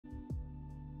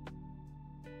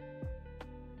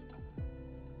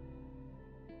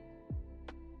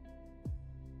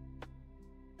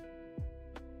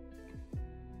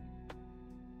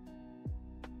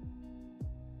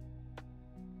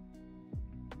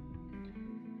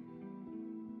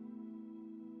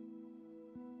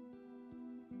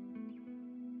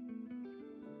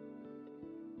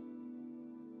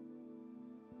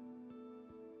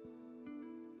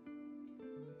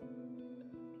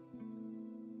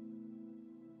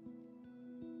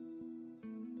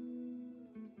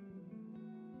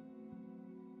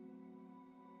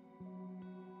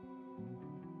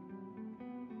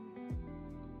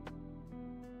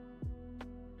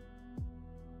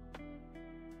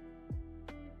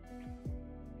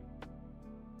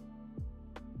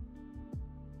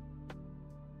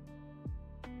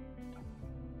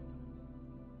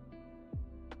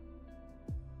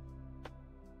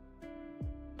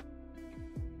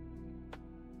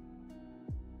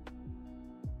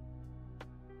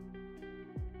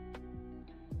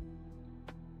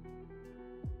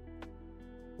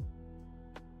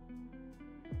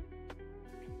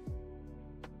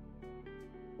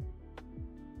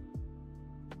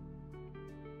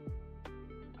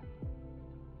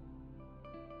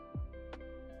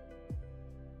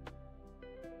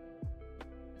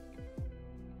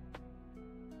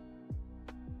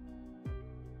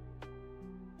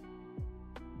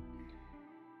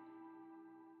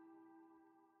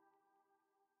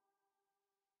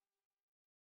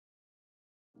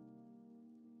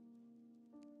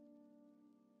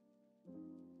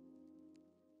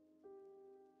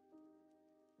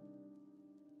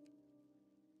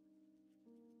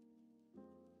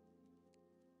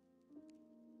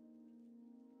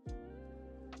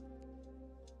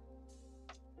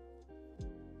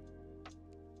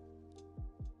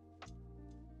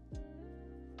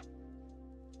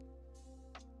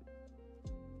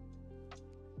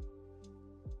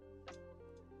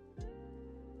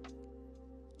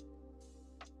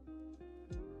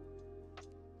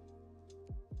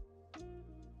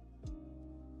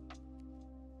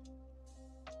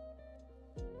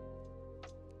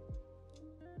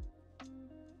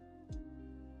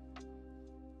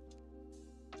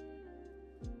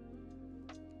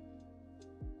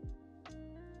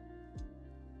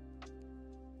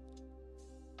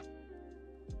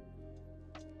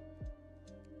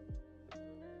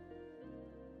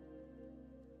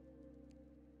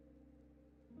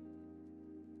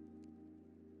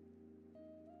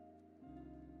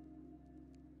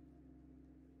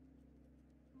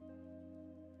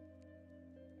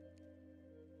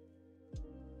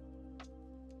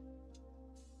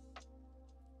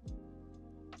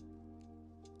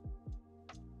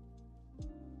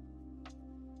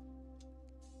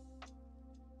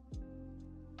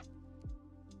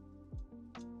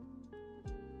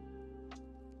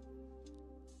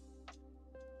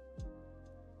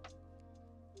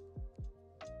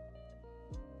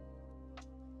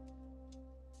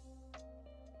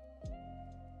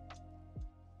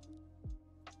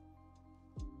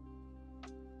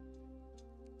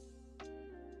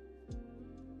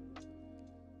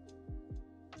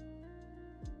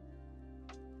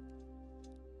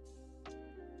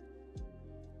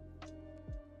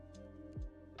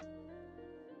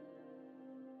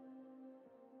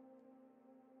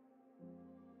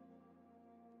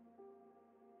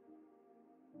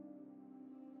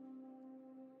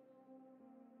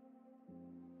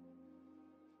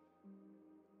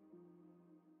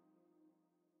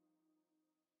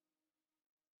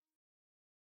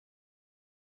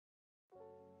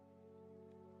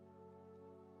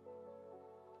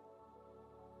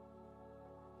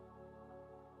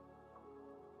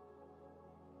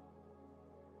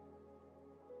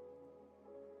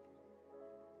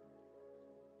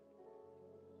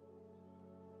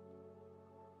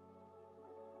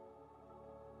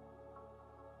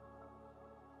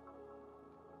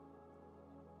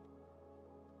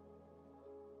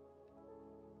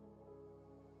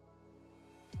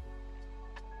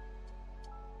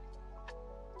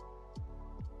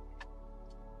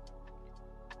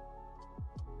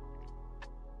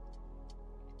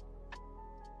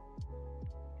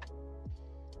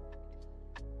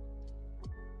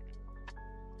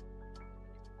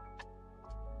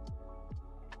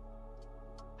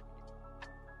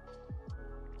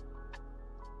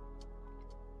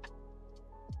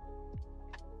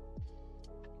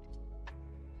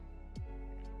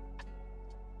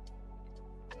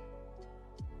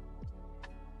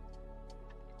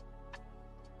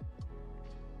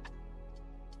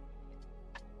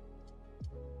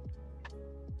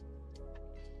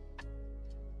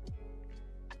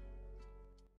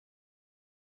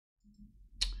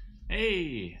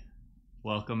Hey,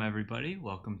 welcome everybody.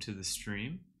 Welcome to the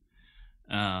stream.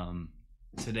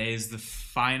 Today is the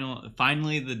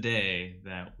finally the day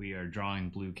that we are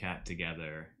drawing Blue Cat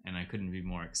together, and I couldn't be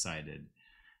more excited.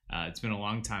 It's been a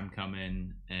long time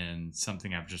coming and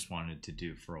something I've just wanted to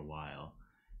do for a while.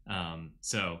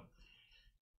 So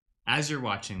as you're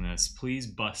watching this, please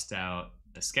bust out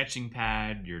a sketching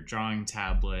pad, your drawing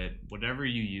tablet, whatever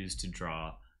you use to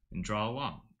draw, and draw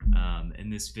along. In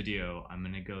this video, I'm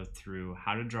going to go through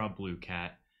how to draw Blue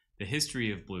Cat, the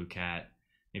history of Blue Cat,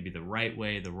 maybe the right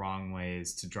way, the wrong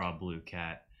ways to draw Blue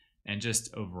Cat, and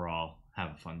just overall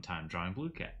have a fun time drawing Blue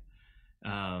Cat.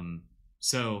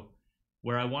 So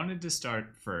where I wanted to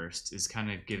start first is kind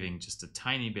of giving just a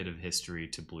tiny bit of history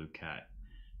to Blue Cat.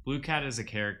 Blue Cat is a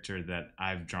character that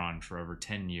I've drawn for over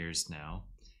 10 years now,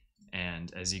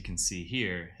 and as you can see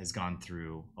here, has gone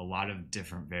through a lot of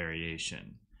different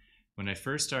variation. When I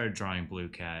first started drawing Blue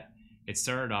Cat, it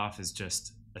started off as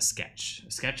just a sketch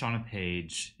on a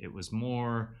page. It was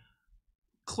more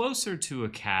closer to a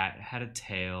cat. It had a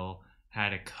tail,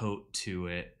 had a coat to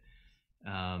it,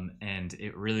 and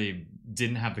it really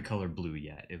didn't have the color blue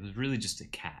yet. It was really just a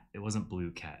cat. It wasn't Blue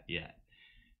Cat yet.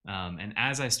 And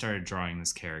as I started drawing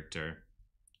this character,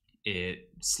 it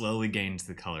slowly gained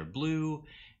the color blue.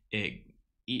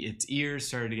 Its ears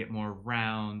started to get more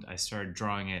round. I started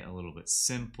drawing it a little bit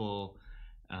simple.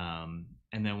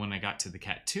 And then when I got to the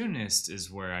cartoonist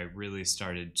is where I really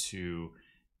started to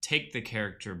take the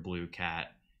character Blue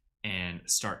Cat and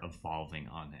start evolving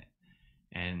on it.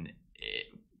 And it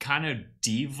kind of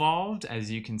devolved, as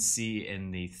you can see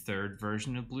in the third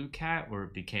version of Blue Cat, where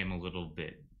it became a little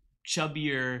bit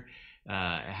chubbier.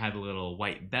 It had a little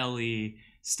white belly,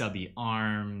 stubby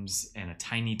arms, and a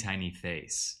tiny, tiny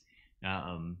face.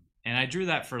 And I drew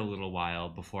that for a little while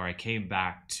before I came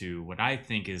back to what I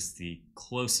think is the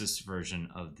closest version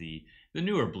of the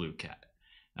newer Blue Cat,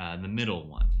 the middle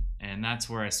one. And that's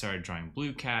where I started drawing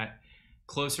Blue Cat,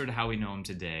 closer to how we know him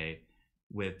today,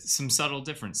 with some subtle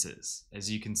differences.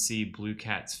 As you can see, Blue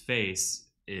Cat's face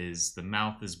the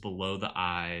mouth is below the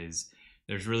eyes.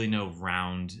 There's really no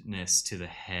roundness to the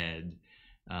head.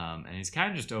 And he's kind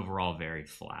of just overall very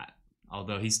flat,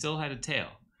 although he still had a tail.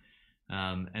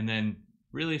 And then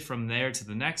really from there to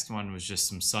the next one was just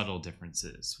some subtle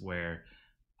differences where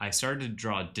I started to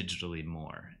draw digitally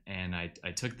more, and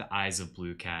I took the eyes of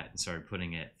Blue Cat and started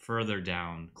putting it further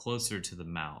down, closer to the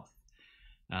mouth.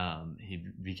 He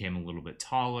became a little bit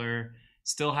taller,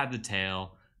 still had the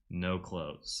tail, no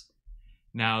clothes.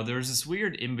 Now there was this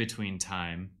weird in-between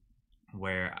time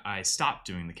where I stopped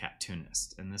doing the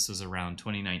cartoonist, and this was around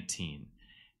 2019.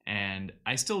 And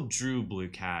I still drew Blue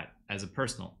Cat as a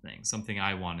personal thing, something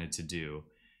I wanted to do.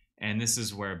 And this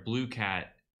is where Blue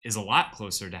Cat is a lot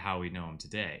closer to how we know him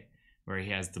today, where he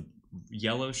has the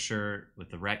yellow shirt with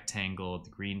the rectangle, the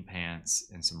green pants,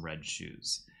 and some red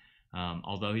shoes,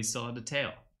 although he still had a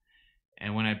tail.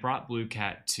 And when I brought Blue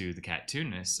Cat to the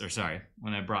cartoonist,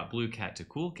 when I brought Blue Cat to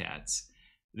Cool Cats,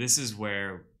 this is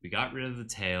where we got rid of the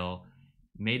tail,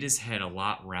 made his head a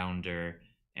lot rounder,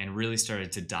 and really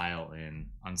started to dial in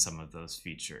on some of those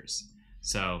features.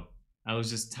 So that was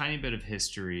just a tiny bit of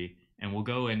history, and we'll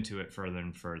go into it further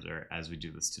and further as we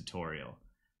do this tutorial.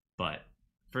 But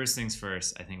first things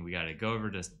first, I think we got to go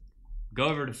over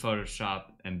to Photoshop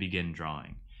and begin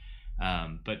drawing.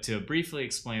 But to briefly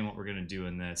explain what we're going to do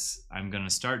in this, I'm going to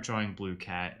start drawing Blue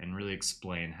Cat and really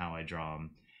explain how I draw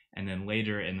him. And then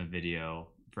later in the video,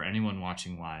 for anyone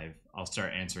watching live, I'll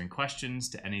start answering questions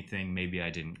to anything maybe I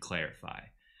didn't clarify.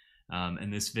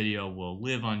 And this video will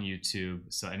live on YouTube,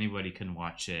 so anybody can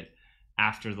watch it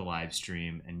after the live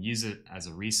stream and use it as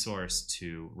a resource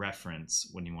to reference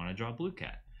when you want to draw Blue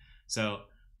Cat. So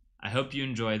I hope you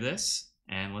enjoy this,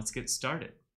 and let's get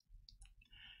started.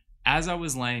 As I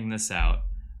was laying this out,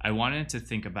 I wanted to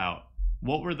think about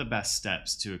what were the best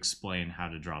steps to explain how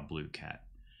to draw Blue Cat.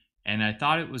 And I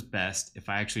thought it was best if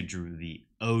I actually drew the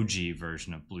OG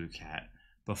version of Blue Cat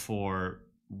before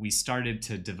we started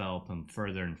to develop them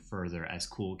further and further as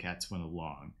Cool Cats went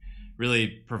along,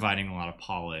 really providing a lot of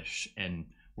polish and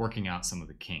working out some of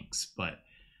the kinks. But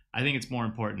I think it's more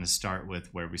important to start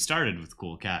with where we started with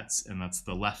Cool Cats, and that's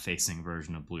the left-facing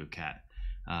version of Blue Cat,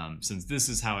 since this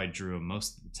is how I drew him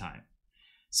most of the time.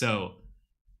 So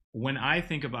when I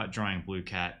think about drawing Blue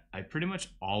Cat, I pretty much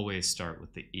always start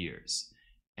with the ears.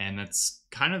 And that's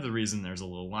kind of the reason there's a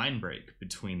little line break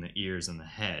between the ears and the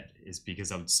head, is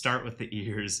because I would start with the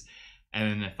ears,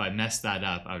 and then if I messed that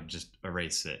up, I would just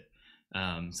erase it.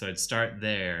 So I'd start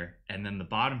there, and then the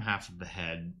bottom half of the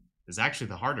head is actually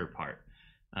the harder part.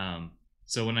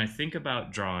 So when I think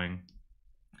about drawing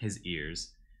his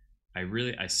ears,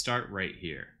 I start right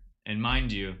here. And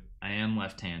mind you, I am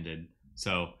left-handed,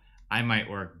 so I might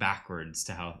work backwards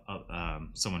to how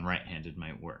someone right-handed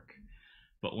might work.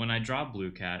 But when I draw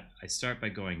Blue Cat, I start by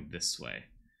going this way.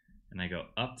 And I go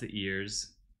up the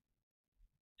ears,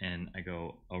 and I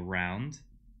go around,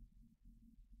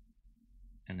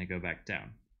 and I go back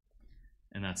down.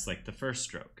 And that's like the first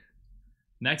stroke.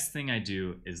 Next thing I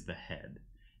do is the head.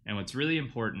 And what's really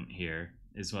important here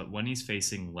is when he's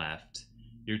facing left,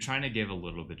 you're trying to give a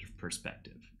little bit of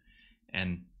perspective.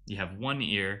 And you have one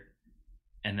ear,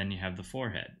 and then you have the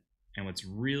forehead. And what's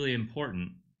really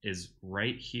important is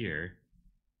right here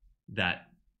that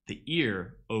the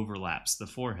ear overlaps the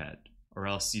forehead, or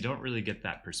else you don't really get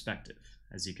that perspective,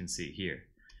 as you can see here.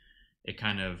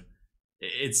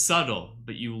 It's subtle,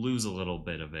 but you lose a little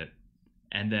bit of it.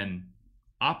 And then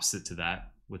opposite to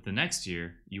that, with the next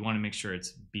ear, you want to make sure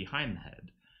it's behind the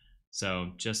head.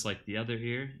 So just like the other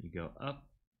ear, you go up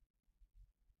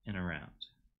and around.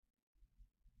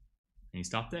 And you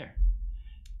stop there.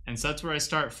 And so that's where I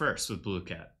start first with Blue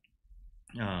Cat.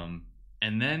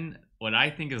 And then what I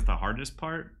think is the hardest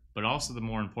part, but also the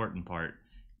more important part,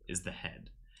 is the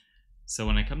head. So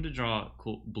when I come to draw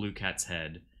Blue Cat's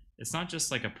head, it's not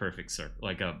just like a perfect circle,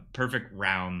 like a perfect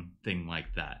round thing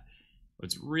like that.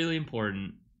 What's really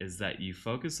important is that you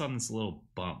focus on this little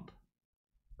bump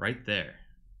right there,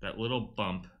 that little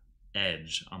bump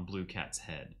edge on Blue Cat's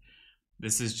head.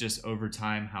 This is just over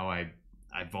time how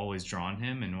I've always drawn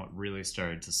him and what really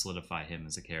started to solidify him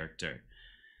as a character.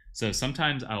 So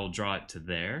sometimes I will draw it to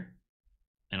there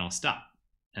and I'll stop.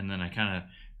 And then I kind of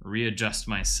readjust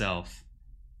myself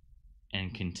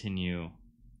and continue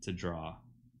to draw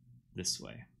this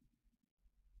way.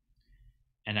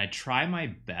 And I try my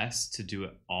best to do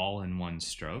it all in one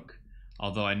stroke,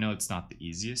 although I know it's not the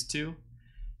easiest to,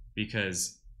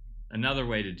 because another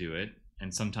way to do it,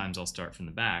 and sometimes I'll start from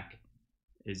the back,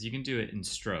 is you can do it in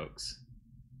strokes.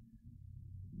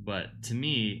 But to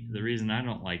me, the reason I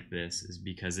don't like this is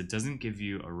because it doesn't give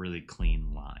you a really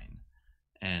clean line.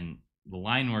 And the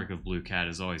line work of Blue Cat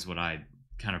is always what I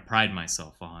kind of pride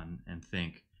myself on and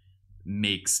think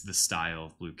makes the style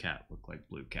of Blue Cat look like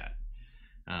Blue Cat.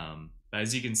 But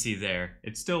as you can see there,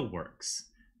 it still works.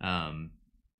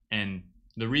 And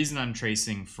the reason I'm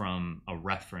tracing from a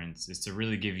reference is to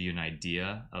really give you an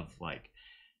idea of like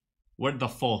what the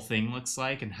full thing looks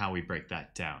like and how we break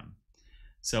that down.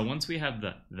 So once we have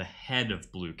the head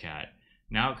of Blue Cat,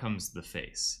 now comes the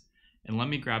face. And let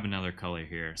me grab another color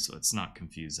here so it's not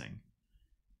confusing.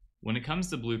 When it comes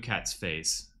to Blue Cat's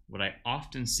face, what I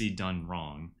often see done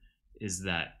wrong is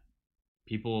that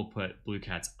people will put Blue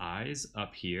Cat's eyes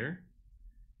up here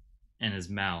and his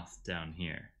mouth down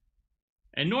here.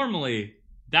 And normally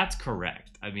that's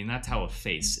correct. I mean, that's how a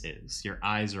face is. Your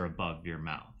eyes are above your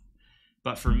mouth.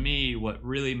 But for me, what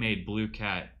really made Blue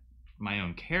Cat my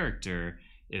own character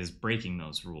is breaking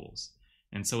those rules.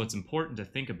 And so what's important to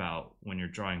think about when you're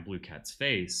drawing Blue Cat's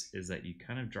face is that you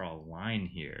kind of draw a line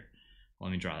here.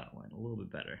 Let me draw that line a little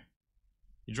bit better.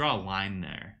 You draw a line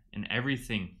there and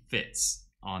everything fits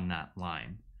on that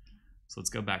line. So let's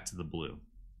go back to the blue.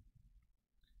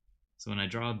 So when I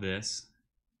draw this,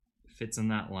 it fits in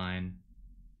that line.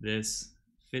 This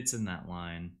fits in that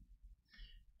line.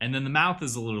 And then the mouth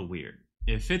is a little weird.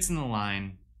 It fits in the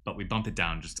line, but we bump it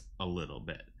down just a little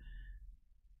bit.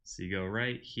 So you go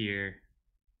right here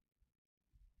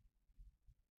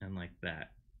and like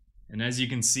that. And as you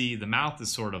can see, the mouth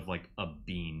is sort of like a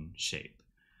bean shape.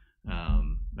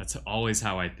 That's always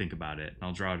how I think about it.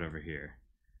 I'll draw it over here.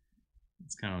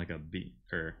 It's kind of like a bean,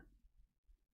 or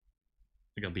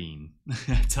like a bean.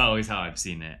 That's always how I've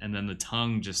seen it. And then the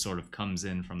tongue just sort of comes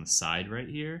in from the side right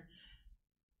here.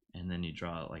 And then you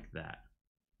draw it like that.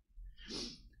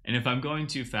 And if I'm going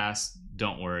too fast,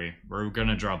 don't worry. We're going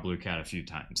to draw Blue Cat a few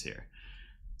times here.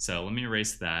 So let me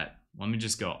erase that. Let me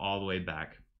just go all the way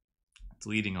back,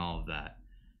 deleting all of that.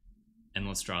 And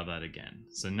let's draw that again.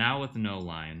 So now with no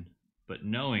line, but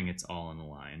knowing it's all in a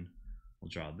line, we'll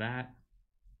draw that.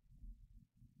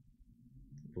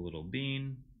 The little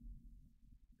bean.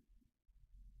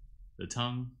 The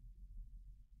tongue.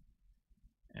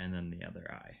 And then the other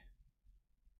eye.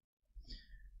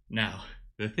 Now,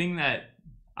 the thing that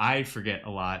I forget a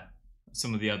lot,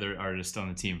 some of the other artists on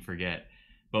the team forget,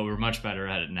 but we're much better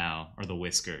at it now, are the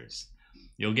whiskers.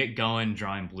 You'll get going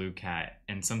drawing Blue Cat,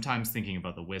 and sometimes thinking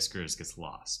about the whiskers gets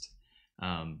lost.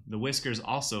 The whiskers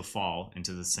also fall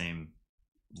into the same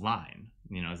line,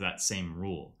 that same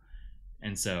rule.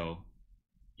 And so,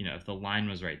 if the line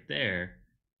was right there,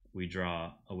 we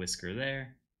draw a whisker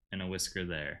there and a whisker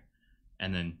there,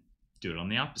 and then do it on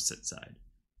the opposite side.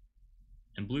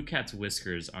 And Blue Cat's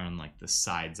whiskers are on like the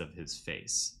sides of his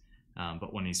face.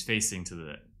 But when he's facing to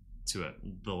to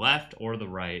the left or the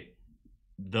right,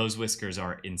 those whiskers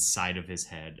are inside of his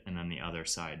head, and then the other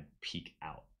side peek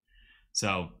out.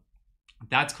 So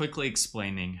that's quickly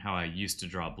explaining how I used to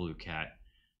draw Blue Cat,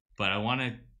 but I want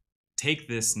to take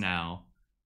this now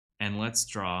and let's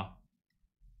draw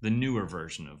the newer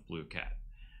version of Blue Cat.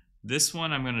 This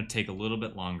one I'm going to take a little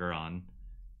bit longer on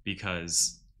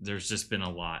because there's just been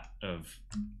a lot of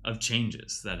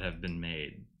changes that have been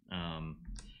made.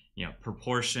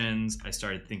 Proportions, I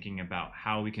started thinking about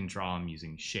how we can draw them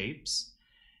using shapes,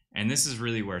 and this is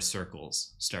really where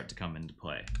circles start to come into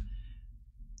play.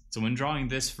 So when drawing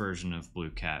this version of Blue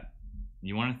Cat,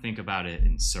 you want to think about it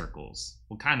in circles,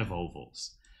 well, kind of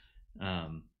ovals.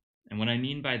 And what I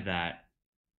mean by that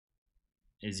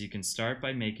is you can start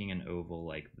by making an oval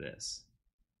like this.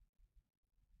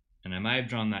 And I might have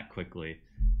drawn that quickly,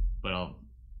 but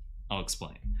I'll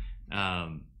explain.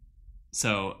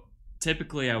 So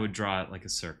typically I would draw it like a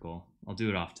circle. I'll do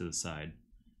it off to the side.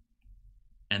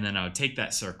 And then I would take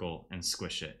that circle and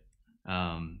squish it.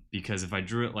 Because if I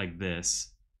drew it like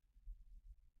this,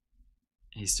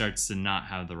 he starts to not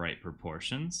have the right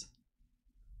proportions.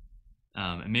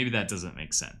 And maybe that doesn't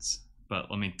make sense,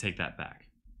 but let me take that back.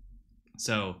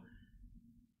 So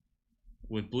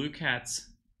with Blue Cat's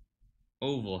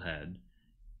oval head,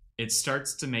 it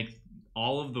starts to make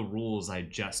all of the rules I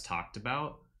just talked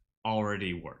about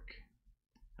already work.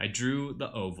 I drew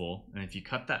the oval, and if you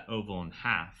cut that oval in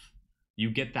half,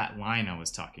 you get that line I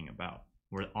was talking about,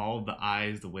 where all of the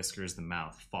eyes, the whiskers, the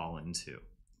mouth fall into.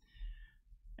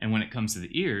 And when it comes to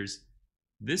the ears,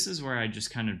 this is where I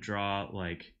just kind of draw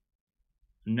like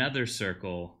another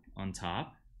circle on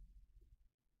top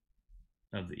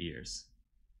of the ears.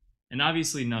 And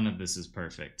obviously none of this is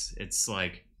perfect. It's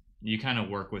like you kind of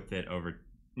work with it over,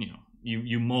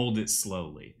 you mold it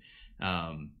slowly.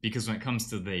 Because when it comes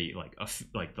to the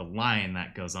like the line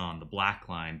that goes on, the black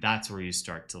line, that's where you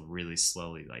start to really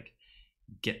slowly like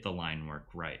get the line work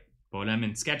right. But when I'm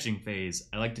in sketching phase,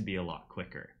 I like to be a lot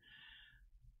quicker.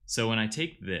 So when I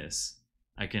take this,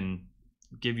 I can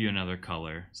give you another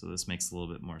color, so this makes a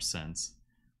little bit more sense.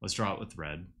 Let's draw it with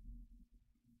red.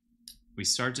 We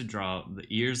start to draw the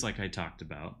ears like I talked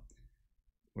about,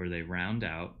 where they round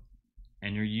out,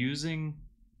 and you're using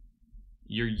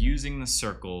the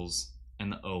circles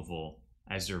and the oval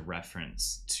as your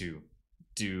reference to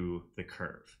do the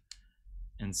curve.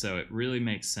 And so it really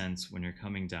makes sense when you're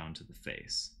coming down to the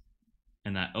face.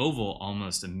 And that oval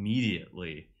almost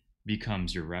immediately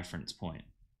becomes your reference point,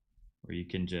 where you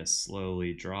can just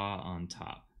slowly draw on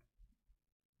top.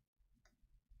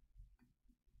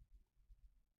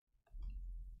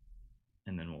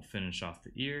 And then we'll finish off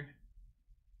the ear.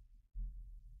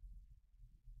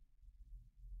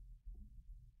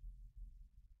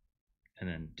 And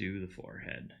then do the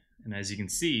forehead. And as you can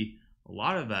see, a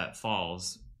lot of that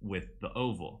falls with the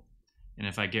oval. And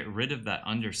if I get rid of that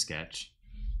undersketch,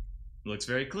 it looks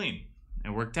very clean. It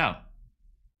worked out.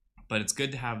 But it's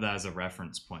good to have that as a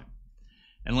reference point.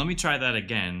 And let me try that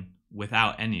again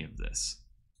without any of this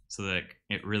so that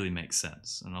it really makes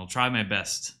sense. And I'll try my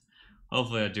best.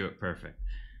 Hopefully I'll do it perfect.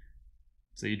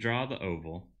 So you draw the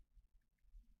oval.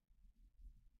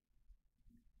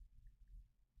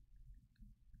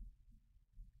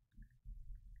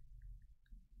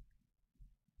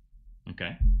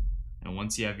 Okay. And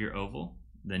once you have your oval,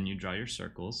 then you draw your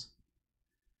circles.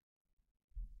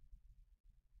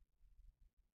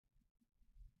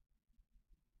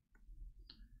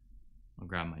 I'll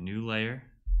grab my new layer,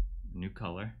 new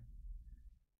color.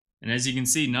 And as you can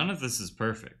see, none of this is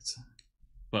perfect.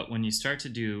 But when you start to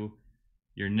do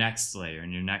your next layer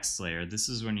and your next layer, this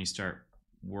is when you start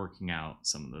working out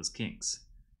some of those kinks.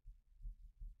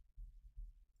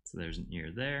 So there's an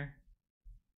ear there.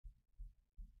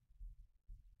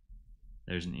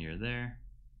 There's an ear there.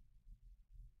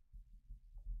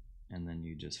 And then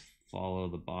you just follow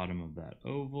the bottom of that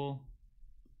oval.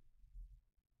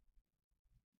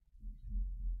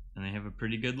 And they have a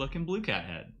pretty good looking Blue Cat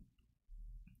head.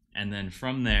 And then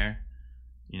from there,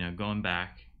 going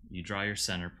back, you draw your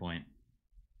center point.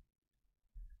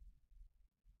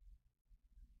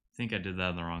 I think I did that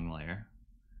on the wrong layer.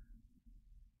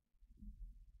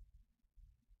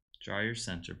 Draw your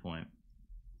center point.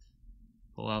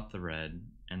 Pull out the red,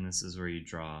 and this is where you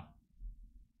draw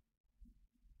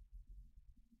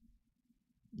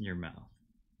your mouth.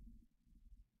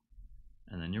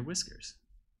 And then your whiskers.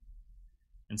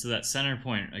 And so that center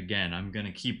point, again, I'm going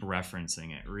to keep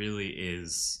referencing it. Really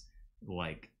is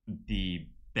like the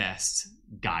best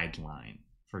guideline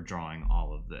for drawing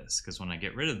all of this. Because when I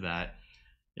get rid of that,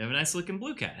 you have a nice looking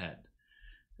Blue Cat head.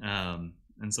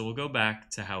 And so we'll go back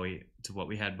to what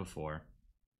we had before.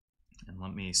 And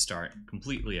let me start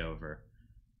completely over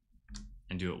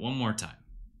and do it one more time,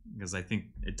 because I think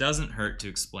it doesn't hurt to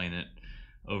explain it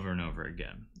over and over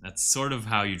again. That's sort of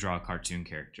how you draw cartoon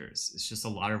characters. It's just a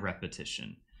lot of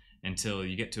repetition until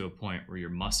you get to a point where your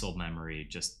muscle memory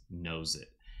just knows it,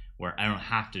 where I don't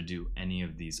have to do any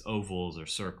of these ovals or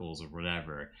circles or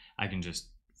whatever. I can just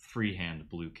freehand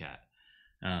Blue Cat.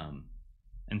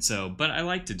 And so, but I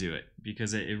like to do it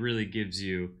because it really gives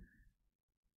you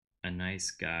a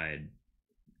nice guide.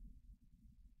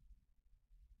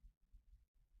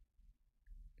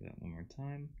 Do that one more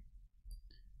time.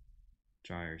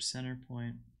 Draw your center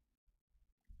point.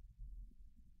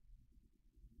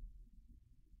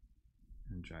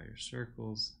 And draw your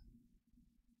circles.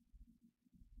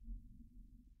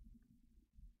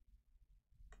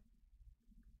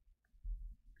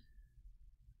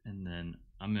 And then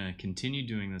I'm going to continue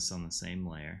doing this on the same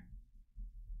layer.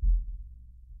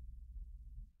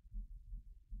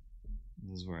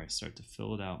 This is where I start to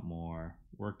fill it out more,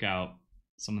 work out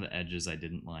some of the edges I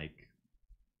didn't like.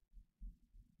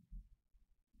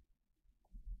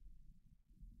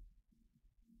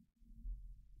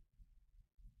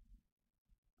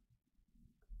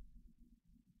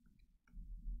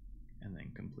 And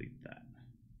then complete that.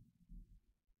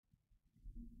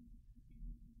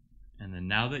 And then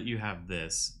now that you have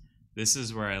this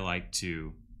is where I like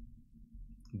to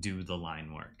do the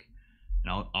line work.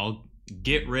 And I'll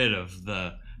get rid of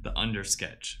the under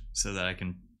sketch so that I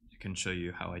can show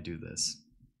you how I do this.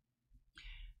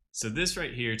 So this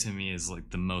right here to me is like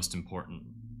the most important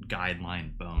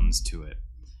guideline bones to it.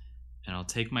 And I'll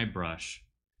take my brush,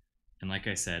 and like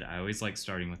I said, I always like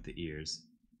starting with the ears.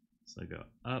 So I go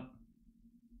up.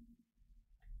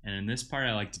 And in this part,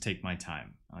 I like to take my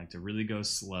time. I like to really go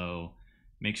slow,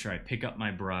 make sure I pick up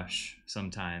my brush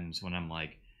sometimes when I'm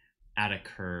like at a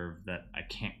curve that I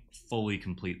can't fully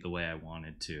complete the way I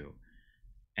wanted to.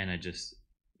 And I just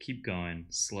keep going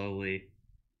slowly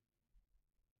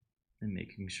and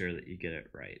making sure that you get it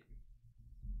right.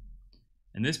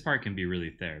 And this part can be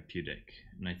really therapeutic.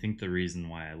 And I think the reason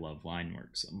why I love line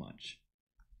work so much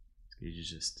is you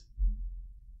just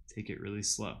take it really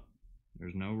slow.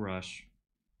 There's no rush.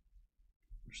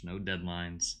 There's no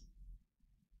deadlines.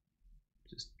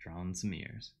 Just drawing some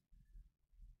ears.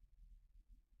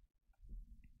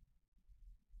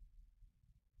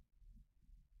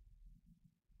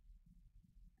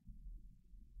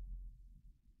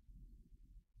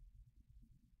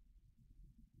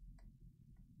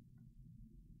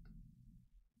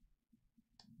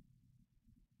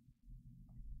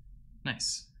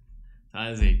 Nice.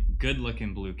 That is a good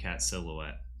looking Blue Cat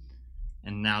silhouette.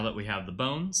 And now that we have the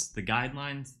bones, the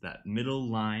guidelines, that middle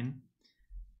line,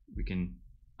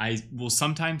 I will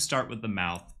sometimes start with the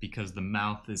mouth because the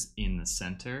mouth is in the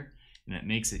center and it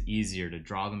makes it easier to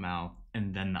draw the mouth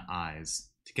and then the eyes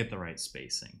to get the right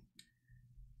spacing.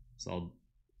 So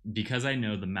because I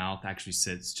know the mouth actually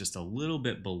sits just a little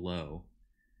bit below,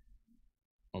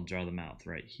 I'll draw the mouth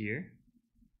right here.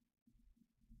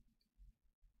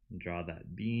 Draw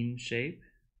that bean shape.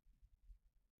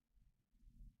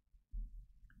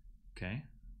 Okay.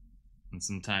 And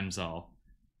sometimes I'll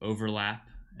overlap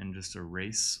and just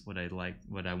erase what I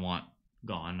want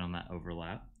gone on that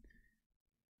overlap.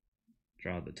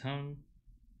 Draw the tone,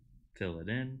 fill it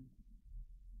in.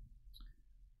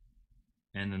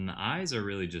 And then the eyes are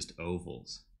really just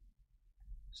ovals.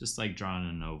 It's just like drawing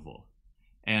an oval.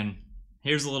 And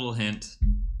here's a little hint.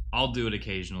 I'll do it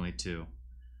occasionally too.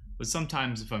 But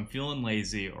sometimes if I'm feeling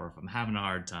lazy or if I'm having a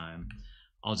hard time,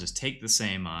 I'll just take the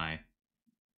same eye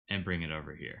and bring it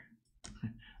over here.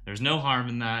 There's no harm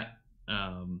in that.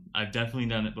 I've definitely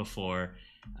done it before.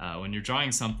 When you're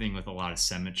drawing something with a lot of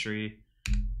symmetry,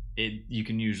 you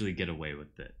can usually get away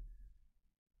with it.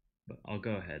 But I'll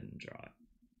go ahead and draw it.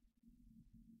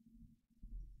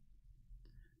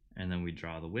 And then we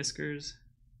draw the whiskers.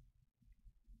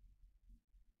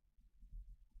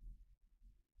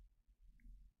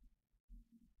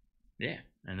 Yeah,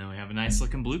 and then we have a nice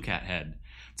looking Blue Cat head.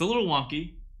 It's a little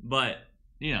wonky, but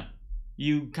you know,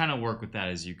 you kind of work with that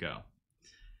as you go.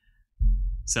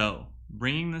 So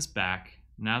bringing this back,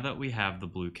 now that we have the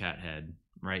Blue Cat head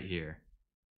right here,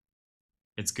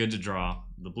 it's good to draw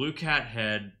the Blue Cat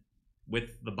head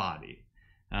with the body.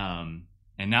 And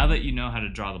now that you know how to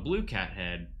draw the Blue Cat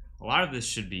head, a lot of this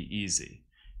should be easy.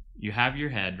 You have your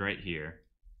head right here.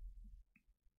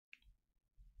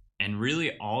 And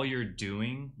really all you're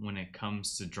doing when it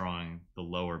comes to drawing the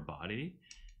lower body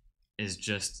is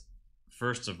just,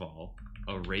 first of all,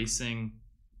 erasing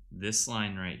this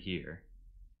line right here.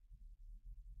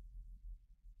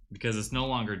 Because it's no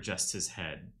longer just his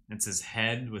head. It's his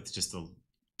head with just a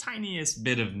tiniest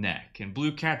bit of neck. And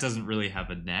Blue Cat doesn't really have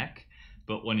a neck,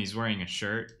 but when he's wearing a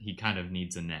shirt, he kind of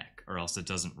needs a neck, or else it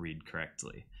doesn't read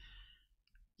correctly.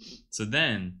 So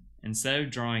then, instead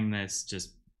of drawing this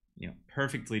just,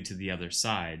 perfectly to the other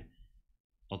side,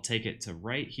 I'll take it to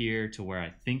right here to where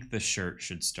I think the shirt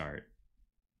should start,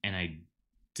 and I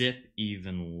dip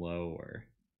even lower.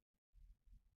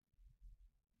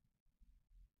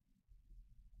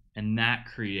 And that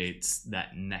creates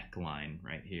that neckline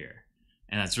right here.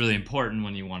 And that's really important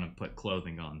when you want to put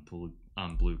clothing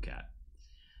on Blue Cat.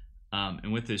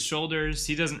 And with his shoulders,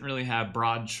 he doesn't really have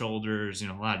broad shoulders,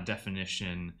 a lot of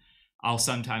definition. I'll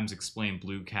sometimes explain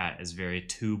Blue Cat as very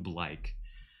tube-like.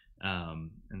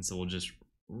 And so we'll just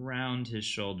round his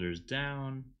shoulders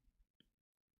down.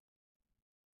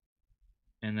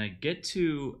 And I get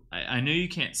to, I know you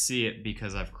can't see it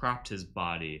because I've cropped his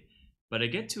body, but I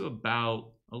get to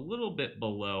about a little bit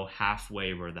below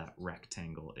halfway where that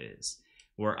rectangle is,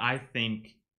 where I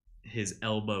think his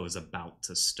elbow is about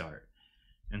to start.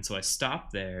 And so I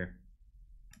stop there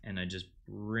and I just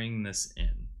bring this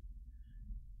in.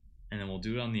 And then we'll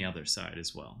do it on the other side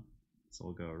as well. So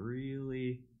we'll go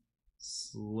really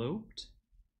sloped.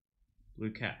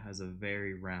 Blue Cat has a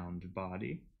very round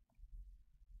body.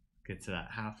 Get to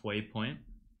that halfway point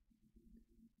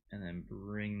and then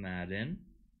bring that in.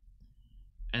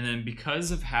 And then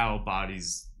because of how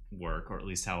bodies work, or at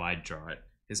least how I draw it,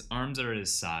 his arms are at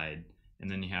his side, and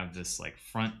then you have this like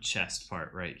front chest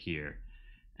part right here,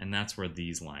 and that's where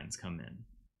these lines come in.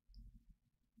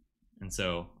 And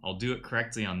so I'll do it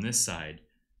correctly on this side,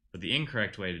 but the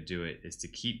incorrect way to do it is to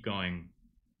keep going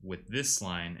with this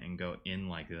line and go in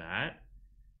like that.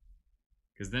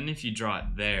 Because then if you draw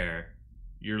it there,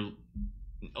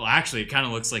 well, actually it kind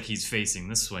of looks like he's facing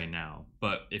this way now,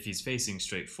 but if he's facing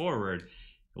straight forward,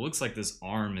 it looks like this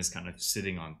arm is kind of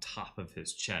sitting on top of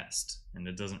his chest, and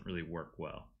it doesn't really work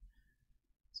well.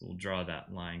 So we'll draw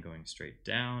that line going straight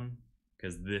down,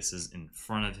 because this is in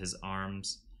front of his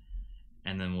arms,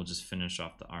 and then we'll just finish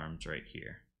off the arms right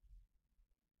here.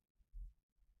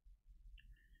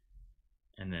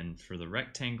 And then for the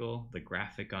rectangle, the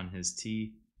graphic on his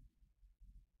tee,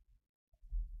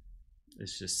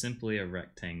 it's just simply a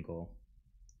rectangle.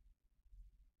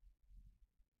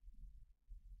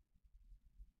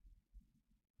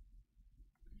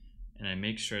 And I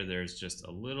make sure there's just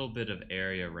a little bit of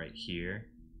area right here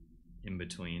in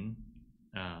between.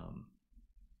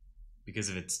 Because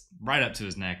if it's right up to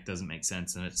his neck, it doesn't make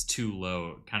sense, and it's too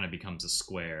low, it kind of becomes a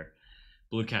square.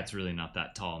 Blue Cat's really not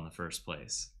that tall in the first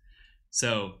place.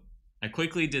 So I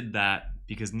quickly did that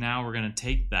because now we're going to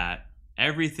take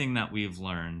everything that we've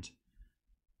learned,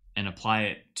 and apply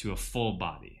it to a full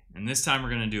body. And this time we're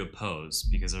going to do a pose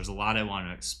because there's a lot I want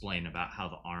to explain about how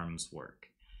the arms work.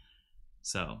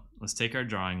 So let's take our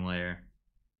drawing layer,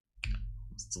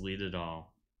 let's delete it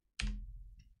all,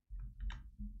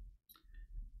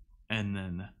 and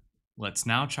then let's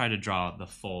now try to draw the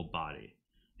full body.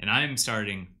 And I am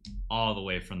starting all the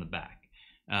way from the back,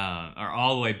 or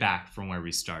all the way back from where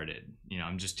we started.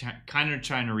 I'm just kind of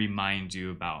trying to remind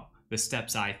you about the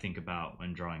steps I think about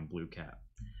when drawing Blue Cat.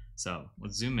 So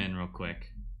let's zoom in real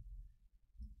quick.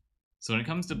 So when it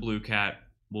comes to Blue Cat,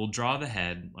 we'll draw the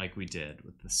head like we did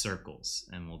with the circles,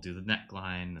 and we'll do the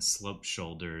neckline, the sloped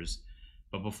shoulders.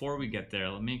 But before we get there,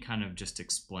 let me kind of just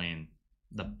explain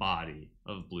the body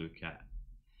of Blue Cat.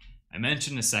 I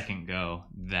mentioned a second ago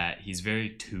that he's very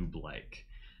tube-like.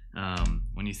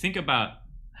 When you think about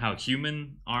how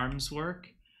human arms work,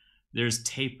 there's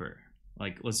taper.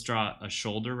 Like, let's draw a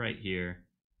shoulder right here.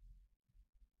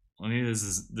 Well, maybe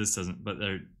this doesn't, but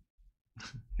there.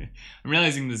 I'm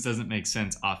realizing this doesn't make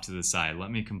sense off to the side.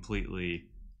 Let me completely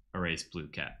erase Blue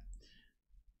Cat.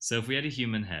 So if we had a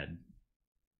human head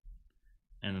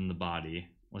and then the body,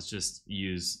 let's just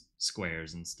use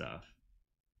squares and stuff.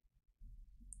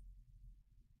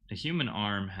 A human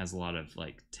arm has a lot of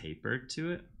like taper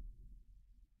to it.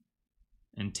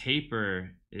 And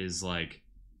taper is like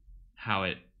how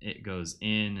it goes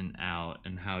in and out,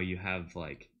 and how you have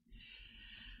like,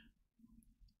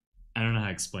 I don't know how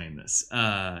to explain this,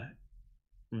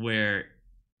 where,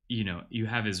 you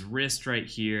have his wrist right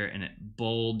here and it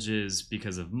bulges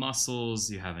because of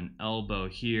muscles. You have an elbow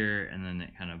here and then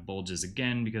it kind of bulges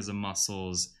again because of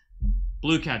muscles.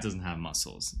 Blue Cat doesn't have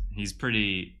muscles. He's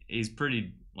pretty,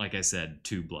 like I said,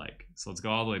 tube-like. So let's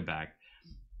go all the way back.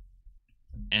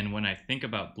 And when I think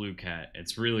about Blue Cat,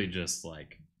 it's really just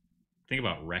like, think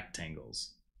about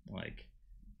rectangles. Like,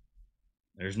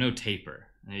 there's no taper.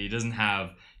 He doesn't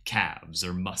have calves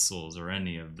or muscles or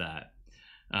any of that.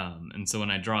 And so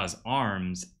when I draw his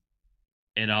arms,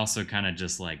 it also kind of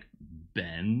just like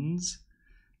bends,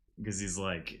 because he's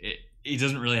like, he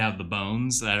doesn't really have the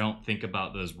bones. I don't think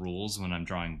about those rules when I'm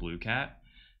drawing Blue Cat.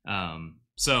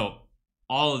 So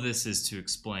all of this is to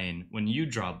explain, when you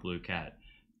draw Blue Cat,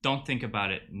 don't think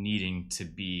about it needing to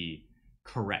be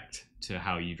correct to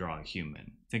how you draw a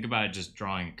human. Think about it just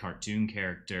drawing a cartoon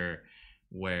character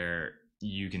where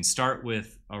you can start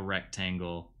with a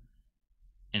rectangle,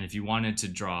 and if you wanted to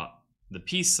draw the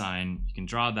peace sign, you can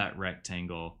draw that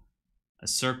rectangle, a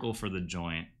circle for the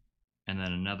joint, and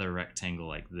then another rectangle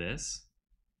like this,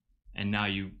 and now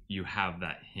you have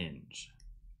that hinge.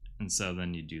 And so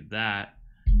then you do that.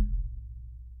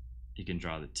 You can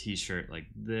draw the t-shirt like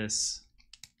this,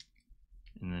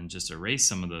 and then just erase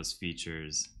some of those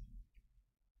features,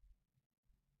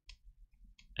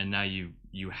 and now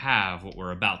you have what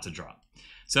we're about to draw.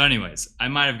 So anyways, I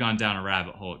might have gone down a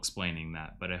rabbit hole explaining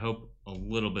that, but I hope a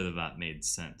little bit of that made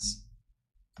sense.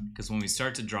 Because when we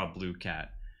start to draw Blue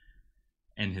Cat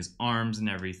and his arms and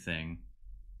everything,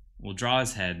 we'll draw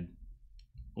his head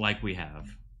like we have,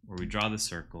 where we draw the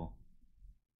circle.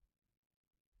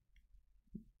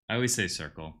 I always say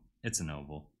circle, it's an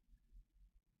oval.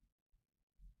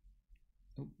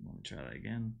 Oh, let me try that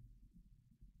again.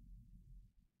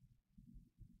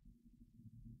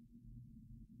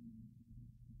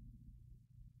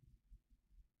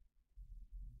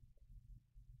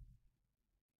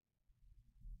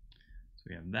 So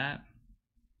we have that.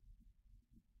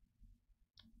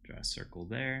 Draw a circle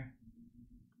there.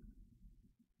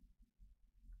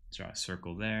 Draw a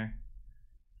circle there.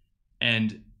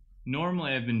 And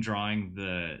normally I've been drawing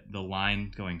the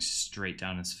line going straight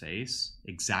down his face,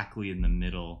 exactly in the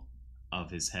middle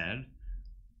of his head.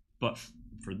 But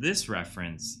for this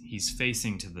reference, he's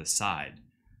facing to the side.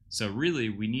 So really,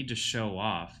 we need to show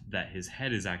off that his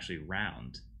head is actually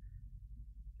round.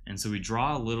 And so we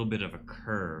draw a little bit of a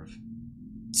curve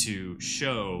to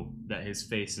show that his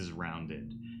face is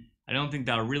rounded. I don't think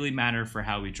that'll really matter for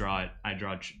how we draw it. I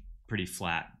draw it pretty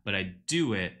flat, but I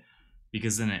do it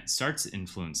because then it starts to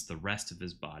influence the rest of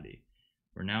his body,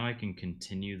 where now I can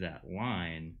continue that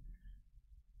line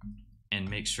and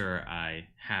make sure I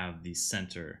have the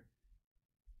center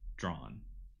drawn.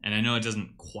 And I know it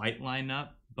doesn't quite line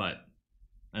up, but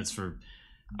that's for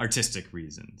artistic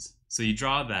reasons. So you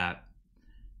draw that,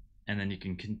 and then you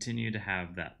can continue to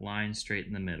have that line straight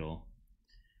in the middle.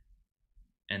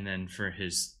 And then for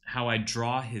how I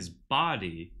draw his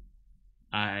body,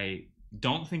 I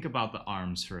don't think about the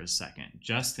arms for a second.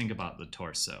 Just think about the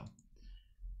torso.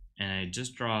 And I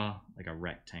just draw like a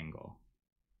rectangle.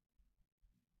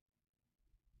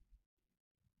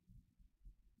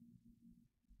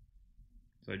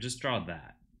 So I just draw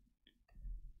that.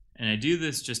 And I do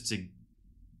this just to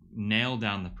nail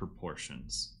down the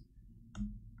proportions.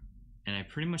 And I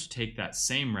pretty much take that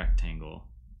same rectangle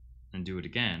and do it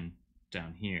again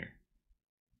down here.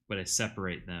 But I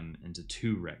separate them into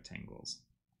two rectangles.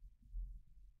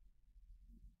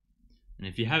 And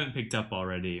if you haven't picked up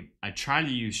already, I try to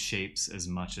use shapes as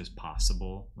much as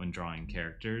possible when drawing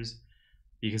characters,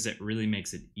 because it really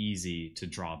makes it easy to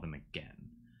draw them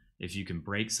again. If you can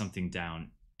break something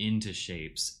down into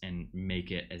shapes and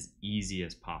make it as easy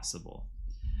as possible.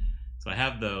 So I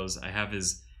have those. I have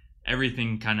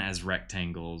everything kind of as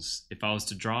rectangles. If I was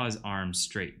to draw his arms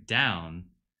straight down,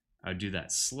 I would do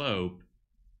that slope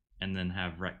and then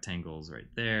have rectangles right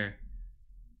there.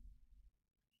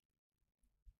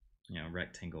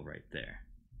 Rectangle right there.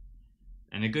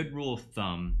 And a good rule of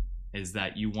thumb is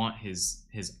that you want his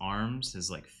arms,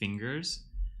 his like fingers,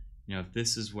 if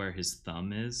this is where his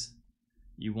thumb is,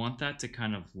 you want that to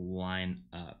kind of line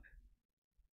up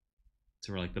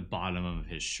to where like the bottom of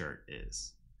his shirt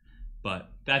is. But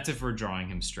that's if we're drawing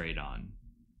him straight on.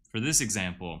 For this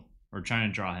example, we're trying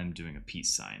to draw him doing a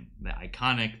peace sign, the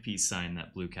iconic peace sign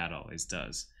that Blue Cat always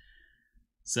does.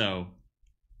 So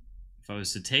if I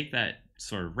was to take that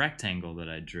sort of rectangle that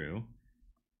I drew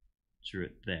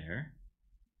it there,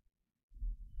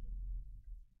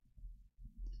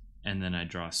 and then I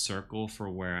draw a circle for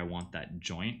where I want that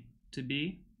joint to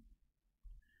be,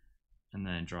 and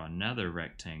then I draw another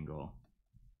rectangle,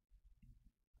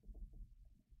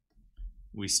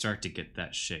 we start to get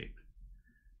that shape,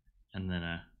 and then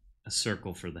a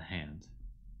circle for the hand.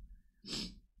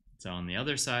 So on the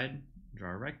other side, draw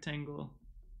a rectangle,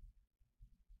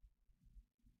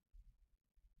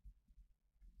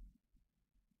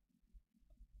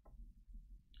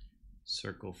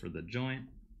 circle for the joint.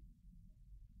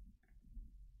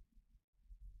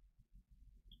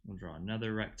 We'll draw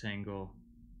another rectangle.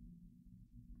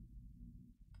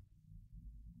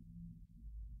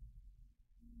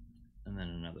 And then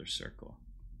another circle.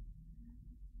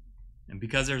 And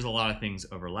because there's a lot of things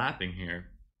overlapping here,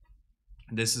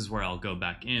 this is where I'll go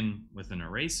back in with an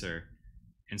eraser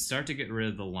and start to get rid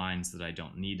of the lines that I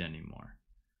don't need anymore.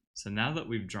 So now that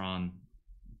we've drawn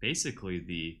basically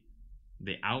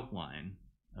the outline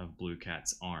of Blue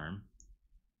Cat's arm,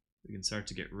 we can start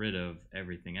to get rid of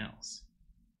everything else.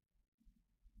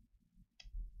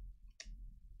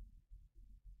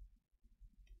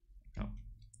 Oh,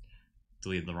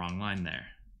 deleted the wrong line there.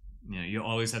 You know, you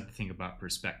always have to think about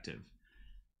perspective.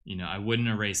 You know, I wouldn't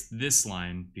erase this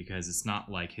line because it's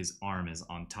not like his arm is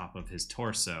on top of his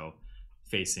torso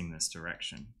facing this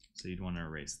direction. So you'd want to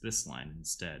erase this line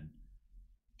instead.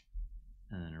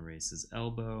 And then erase his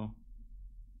elbow,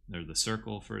 or the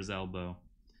circle for his elbow.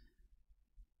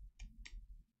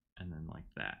 And then like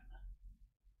that.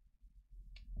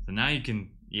 So now you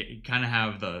kind of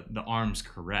have the arms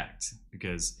correct,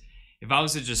 because if I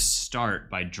was to just start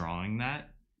by drawing that,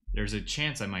 there's a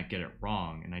chance I might get it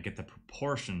wrong and I get the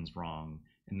proportions wrong,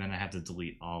 and then I have to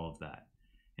delete all of that.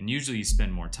 And usually you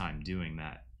spend more time doing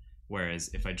that. Whereas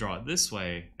if I draw it this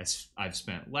way, I've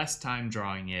spent less time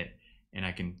drawing it, and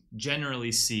I can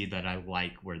generally see that I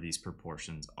like where these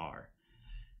proportions are.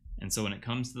 And so when it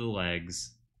comes to the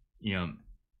legs, you know,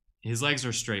 his legs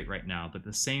are straight right now, but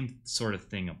the same sort of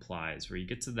thing applies, where you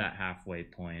get to that halfway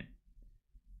point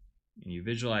and you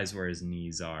visualize where his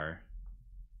knees are,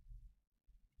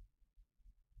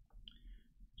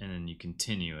 and then you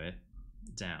continue it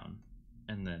down.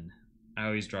 And then I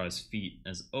always draw his feet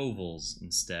as ovals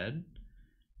instead.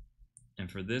 And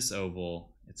for this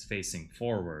oval, it's facing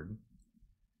forward.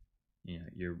 You know,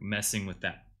 you're messing with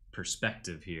that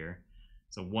perspective here.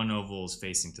 So one oval is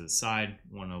facing to the side,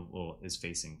 one oval is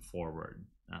facing forward.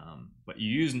 But you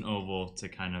use an oval to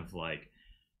kind of like,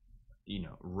 you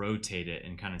know, rotate it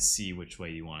and kind of see which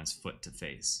way you want his foot to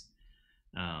face.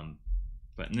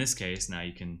 But in this case, now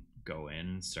you can go in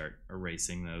and start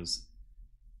erasing those,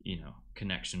 you know,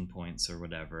 connection points or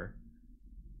whatever.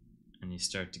 And you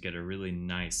start to get a really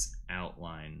nice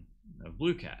outline of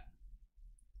Blue Cat.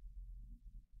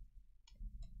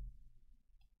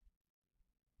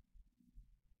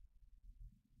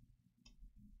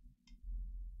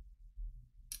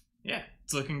 Yeah,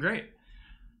 it's looking great.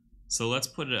 So let's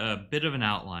put a bit of an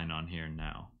outline on here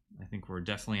now. I think we're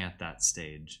definitely at that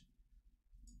stage.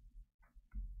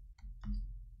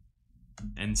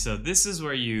 And so this is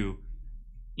where you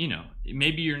know,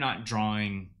 maybe you're not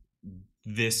drawing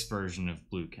this version of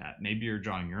Blue Cat. Maybe you're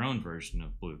drawing your own version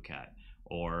of Blue Cat,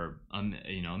 or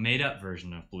you know, a made-up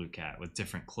version of Blue Cat with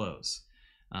different clothes.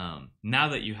 Now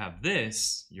that you have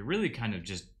this, you're really kind of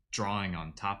just drawing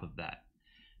on top of that.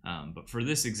 But for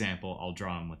this example, I'll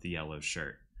draw him with the yellow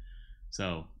shirt.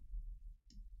 So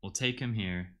we'll take him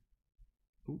here.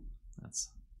 Ooh,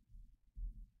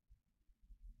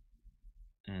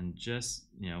 and just,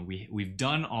 you know, we've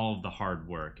done all of the hard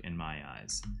work in my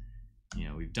eyes. You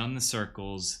know, we've done the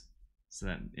circles so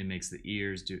that it makes the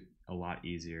ears do a lot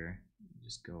easier.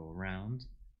 Just go around.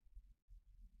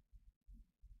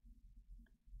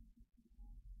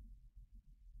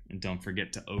 And don't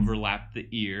forget to overlap the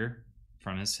ear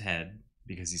from his head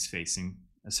because he's facing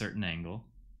a certain angle.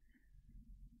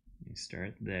 You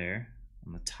start there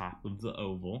on the top of the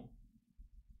oval,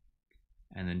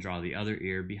 and then draw the other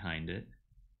ear behind it.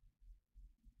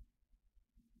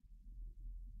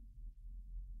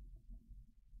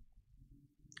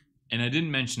 And I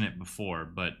didn't mention it before,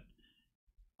 but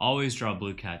always draw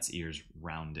Blue Cat's ears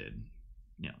rounded.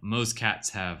 You know, most cats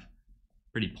have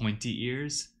pretty pointy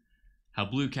ears. How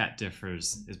Blue Cat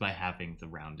differs is by having the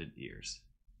rounded ears.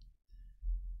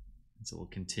 And so we'll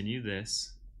continue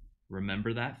this.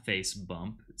 Remember that face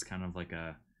bump. It's kind of like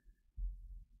an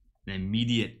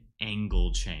immediate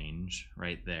angle change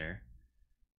right there.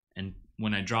 And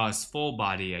when I draw his full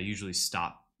body, I usually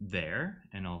stop there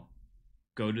and I'll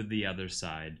go to the other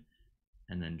side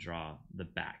and then draw the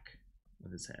back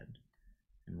of his head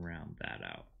and round that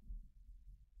out.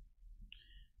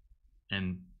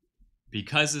 And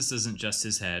because this isn't just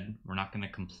his head, we're not going to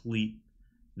complete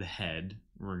the head.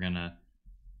 We're going to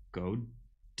go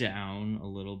down a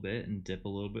little bit and dip a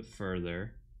little bit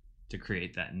further to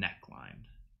create that neckline.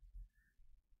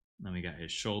 Then we got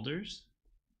his shoulders.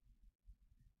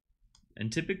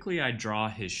 And typically I draw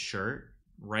his shirt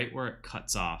right where it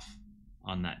cuts off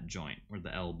on that joint where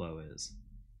the elbow is.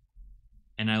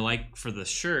 And I like for the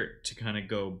shirt to kind of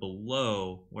go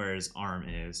below where his arm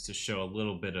is to show a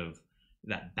little bit of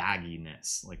that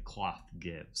bagginess like cloth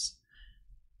gives.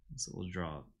 So we'll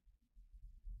draw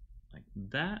like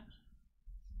that.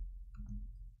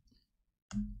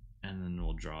 And then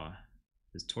we'll draw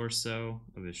his torso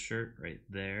of his shirt right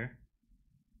there.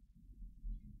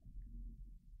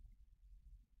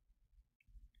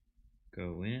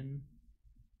 Go in.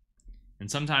 And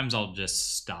sometimes I'll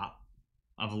just stop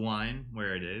of a line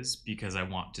where it is because I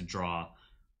want to draw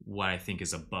what I think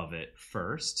is above it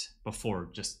first before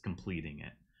just completing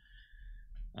it.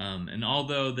 And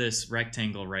although this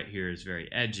rectangle right here is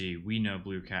very edgy, we know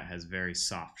Blue Cat has very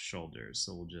soft shoulders.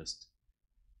 So we'll just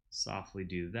softly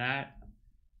do that.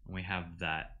 And we have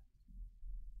that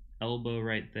elbow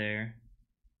right there.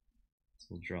 So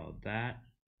we'll draw that.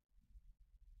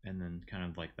 And then kind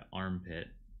of like the armpit,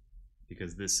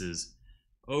 because this is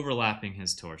overlapping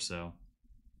his torso.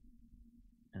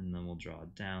 And then we'll draw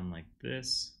it down like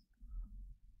this,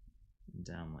 and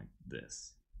down like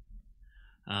this.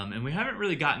 And we haven't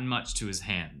really gotten much to his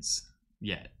hands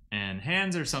yet. And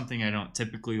hands are something I don't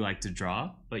typically like to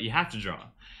draw, but you have to draw.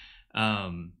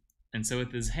 And so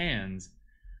with his hands,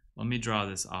 let me draw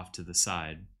this off to the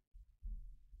side,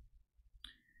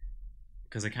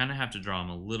 because I kind of have to draw him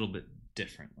a little bit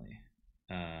differently.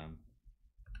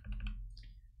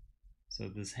 So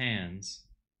with his hands,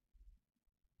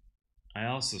 I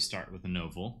also start with an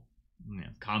oval.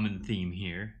 Common theme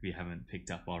here, if you haven't picked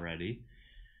up already.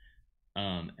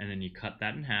 And then you cut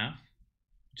that in half,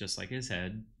 just like his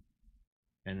head,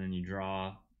 and then you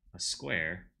draw a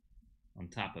square on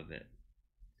top of it.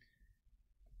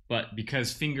 But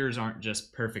because fingers aren't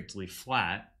just perfectly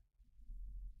flat,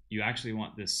 you actually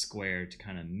want this square to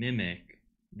kind of mimic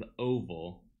the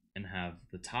oval and have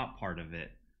the top part of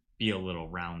it be a little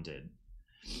rounded.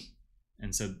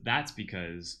 And so that's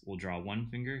because we'll draw one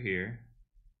finger here,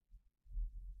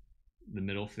 the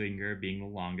middle finger being the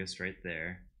longest right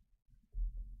there,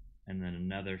 and then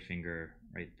another finger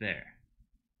right there.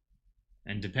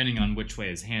 And depending on which way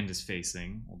his hand is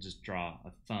facing, we'll just draw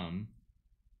a thumb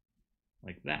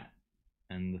like that.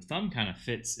 And the thumb kind of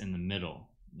fits in the middle.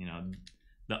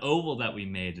 The oval that we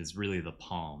made is really the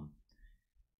palm.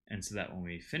 And so that when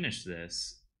we finish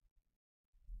this,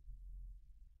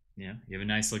 you have a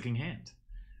nice looking hand.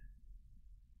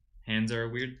 Hands are a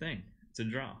weird thing to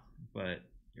draw, but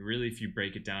really, if you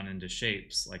break it down into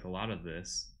shapes, like a lot of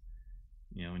this,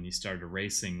 when you start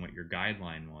erasing what your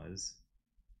guideline was,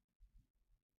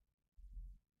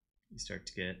 you start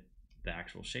to get the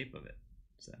actual shape of it.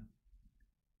 So,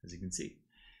 as you can see.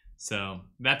 So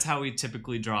that's how we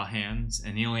typically draw hands,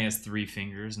 and he only has 3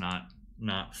 fingers,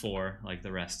 not 4 like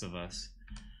the rest of us,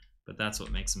 but that's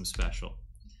what makes him special.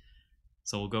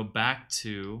 So we'll go back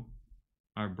to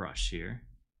our brush here.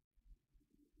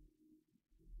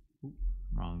 Oop,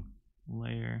 wrong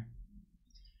layer.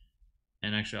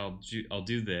 And actually I'll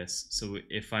do this. So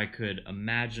if I could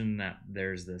imagine that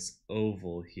there's this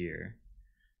oval here,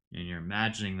 and you're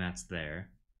imagining that's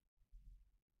there,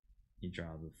 you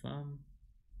draw the thumb,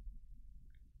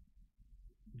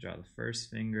 draw the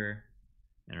first finger,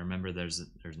 and remember there's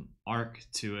an arc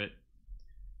to it.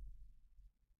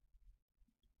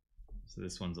 So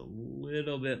this one's a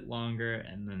little bit longer,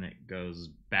 and then it goes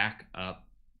back up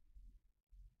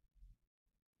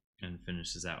and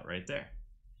finishes out right there.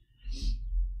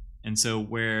 And so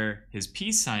where his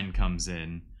peace sign comes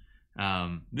in,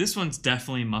 this one's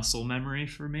definitely muscle memory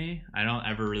for me. I don't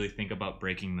ever really think about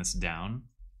breaking this down.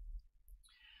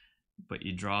 But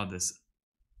you draw this,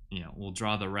 we'll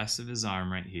draw the rest of his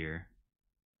arm right here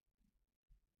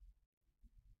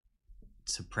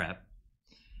to prep.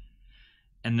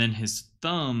 And then his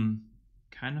thumb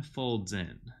kind of folds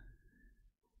in.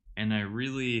 And I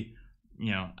really,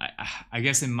 I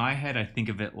guess in my head, I think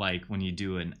of it like when you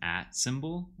do an @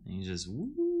 symbol, and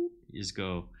you just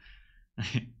go,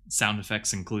 sound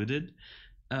effects included,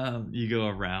 you go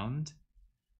around.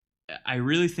 I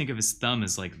really think of his thumb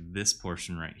as like this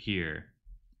portion right here,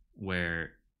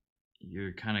 where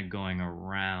you're kind of going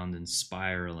around and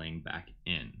spiraling back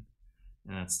in.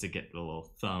 And that's to get the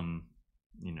little thumb,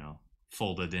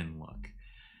 folded in look.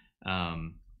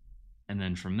 And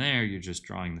then from there, you're just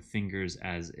drawing the fingers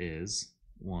as is.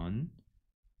 1,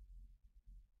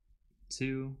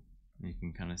 2. You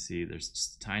can kind of see there's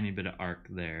just a tiny bit of arc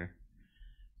there.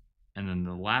 And then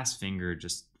the last finger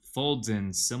just folds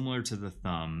in similar to the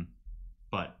thumb,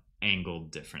 but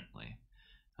angled differently.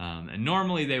 And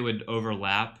normally they would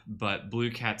overlap, but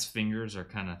Blue Cat's fingers are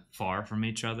kind of far from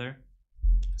each other.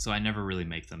 So I never really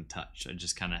make them touch. I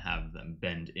just kind of have them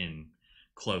bend in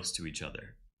close to each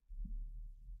other.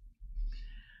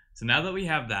 So now that we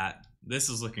have that, this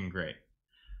is looking great.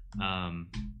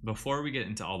 Before we get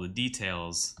into all the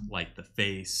details, like the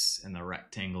face and the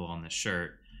rectangle on the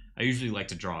shirt, I usually like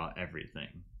to draw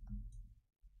everything.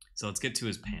 So let's get to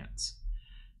his pants.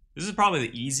 This is probably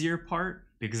the easier part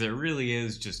because it really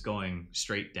is just going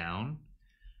straight down.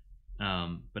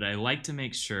 But I like to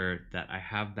make sure that I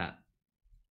have that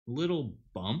little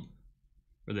bump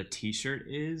where the t-shirt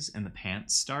is and the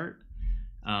pants start.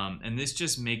 And this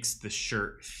just makes the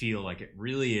shirt feel like it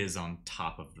really is on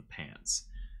top of the pants.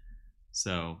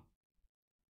 So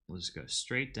we'll just go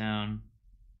straight down,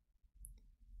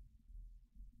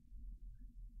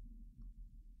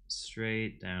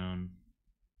 straight down,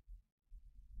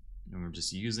 and we're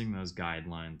just using those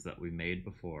guidelines that we made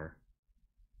before.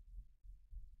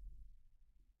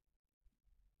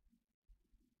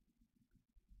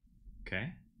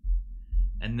 Okay.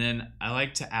 And then I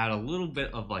like to add a little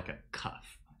bit of like a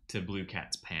cuff to Blue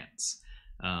Cat's pants.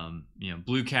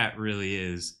 Blue Cat really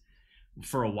is,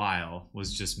 for a while,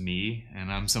 was just me,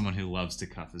 and I'm someone who loves to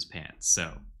cuff his pants.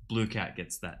 So Blue Cat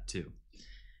gets that too.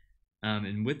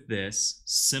 And with this,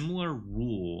 similar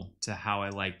rule to how I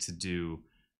like to do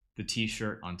the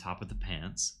t-shirt on top of the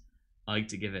pants, I like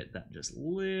to give it that just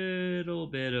little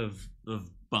bit of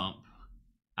bump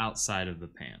outside of the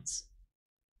pants.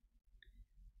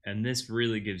 And this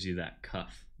really gives you that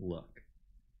cuff look.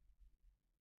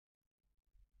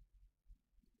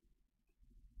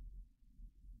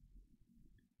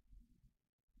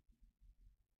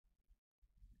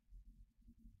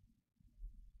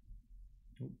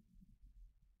 Oh,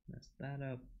 messed that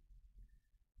up.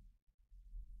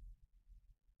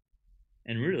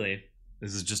 And really,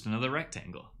 this is just another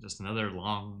rectangle, just another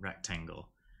long rectangle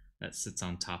that sits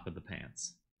on top of the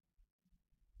pants.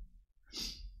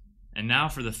 And now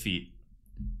for the feet.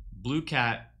 Blue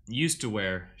Cat used to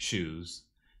wear shoes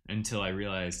until I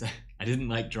realized I didn't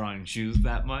like drawing shoes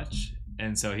that much,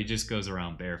 and so he just goes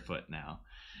around barefoot now.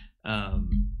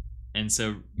 And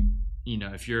so,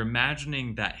 if you're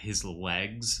imagining that his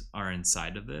legs are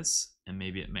inside of this, and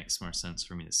maybe it makes more sense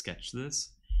for me to sketch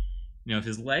this, if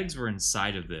his legs were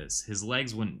inside of this, his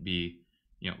legs wouldn't be,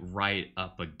 right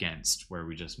up against where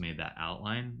we just made that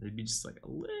outline. They'd be just like a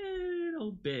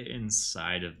little bit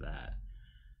inside of that,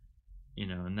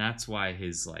 and that's why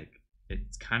his, it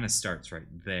kind of starts right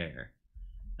there.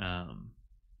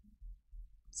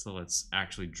 So let's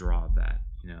actually draw that.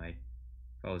 If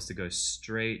I was to go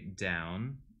straight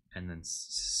down and then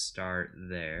start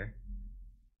there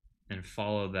and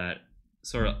follow that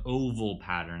sort of oval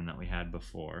pattern that we had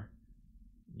before,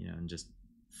 and just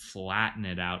flatten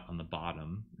it out on the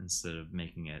bottom instead of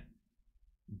making it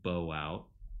bow out,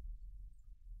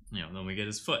 then we get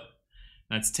his foot.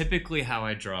 That's typically how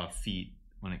I draw feet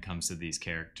when it comes to these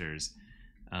characters.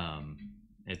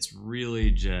 It's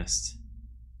really just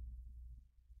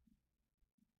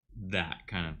that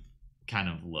kind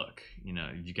of look.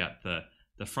 You got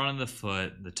the front of the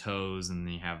foot, the toes, and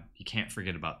then you can't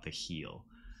forget about the heel,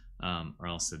 or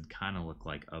else it'd kind of look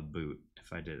like a boot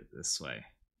if I did it this way.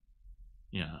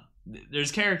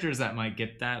 There's characters that might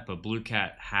get that, but Blue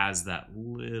Cat has that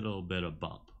little bit of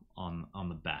bump on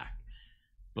the back.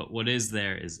 But what is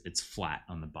there is it's flat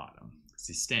on the bottom because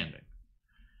he's standing.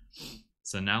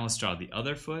 So now let's draw the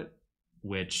other foot,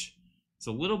 which is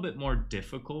a little bit more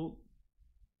difficult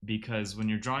because when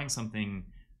you're drawing something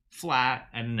flat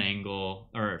at an angle,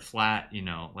 or flat,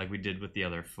 like we did with the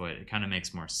other foot, it kind of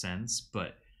makes more sense.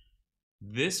 But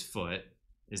this foot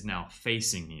is now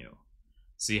facing you.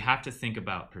 So you have to think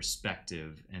about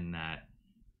perspective in that,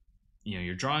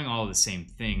 you're drawing all the same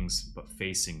things but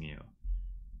facing you.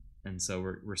 And so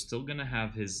we're still gonna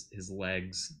have his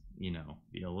legs,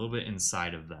 be a little bit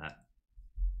inside of that.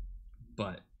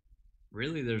 But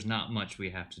really there's not much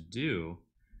we have to do.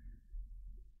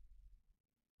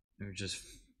 We're just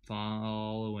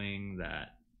following that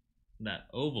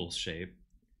oval shape.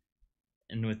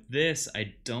 And with this,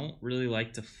 I don't really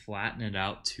like to flatten it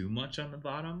out too much on the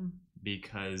bottom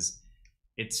because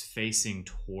it's facing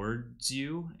towards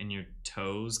you and your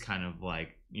toes kind of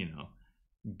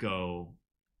go,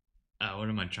 what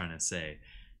am I trying to say?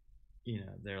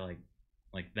 They're like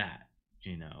that,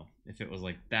 if it was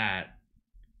like that,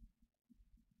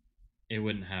 it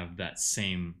wouldn't have that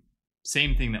same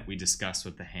thing that we discussed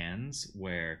with the hands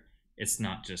where it's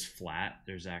not just flat,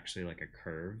 there's actually like a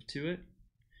curve to it.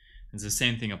 And the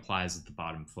same thing applies with the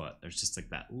bottom foot. There's just like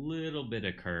that little bit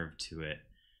of curve to it.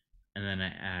 And then I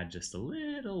add just a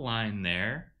little line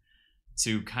there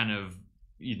to kind of,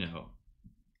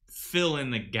 fill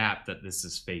in the gap that this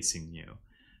is facing you.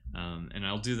 And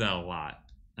I'll do that a lot,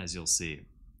 as you'll see.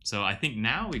 So I think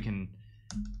now we can,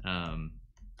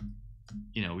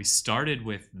 we started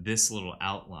with this little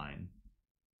outline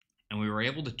and we were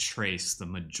able to trace the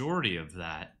majority of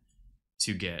that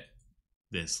to get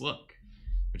this look,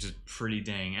 which is pretty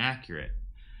dang accurate.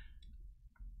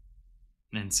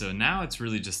 And so now it's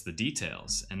really just the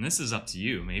details, and this is up to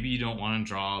you. Maybe you don't want to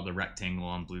draw the rectangle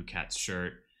on Blue Cat's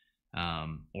shirt,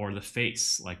 or the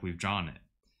face like we've drawn it.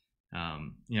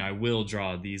 I will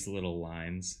draw these little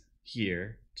lines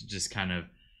here to just kind of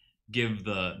give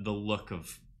the look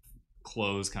of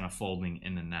clothes kind of folding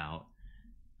in and out.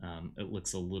 It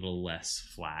looks a little less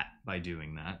flat by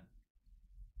doing that.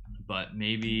 But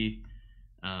maybe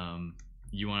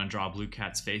you want to draw Blue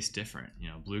Cat's face different. You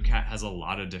know, Blue Cat has a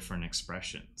lot of different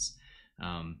expressions.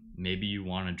 Maybe you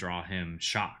want to draw him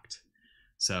shocked.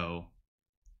 So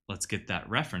let's get that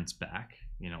reference back.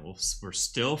 You know, we're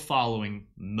still following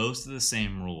most of the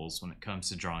same rules when it comes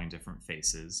to drawing different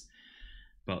faces,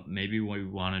 but maybe we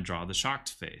want to draw the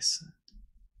shocked face.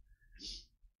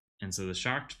 And so the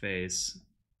shocked face,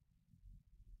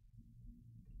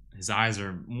 his eyes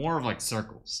are more of like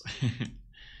circles.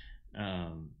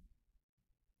 And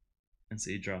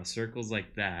so you draw circles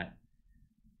like that.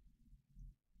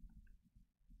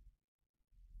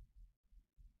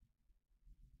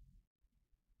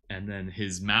 And then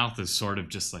his mouth is sort of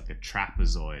just like a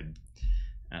trapezoid.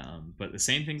 But the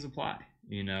same things apply.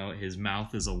 You know, his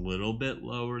mouth is a little bit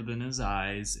lower than his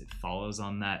eyes. It follows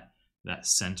on that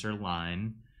center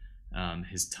line.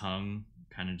 His tongue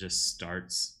kind of just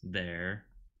starts there.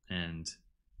 And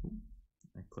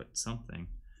I clicked something.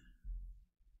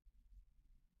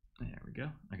 There we go.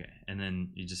 Okay, and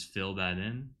then you just fill that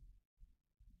in.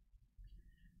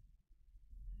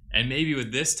 And maybe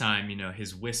with this time, you know,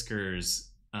 his whiskers,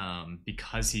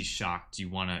 because he's shocked, you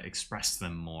want to express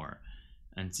them more.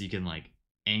 And so you can like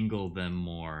angle them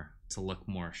more to look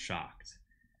more shocked.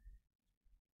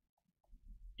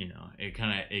 You know,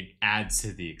 it adds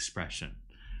to the expression.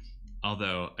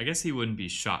 Although, I guess he wouldn't be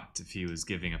shocked if he was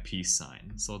giving a peace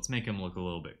sign. So let's make him look a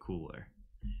little bit cooler.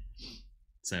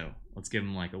 So let's give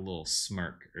him like a little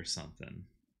smirk or something.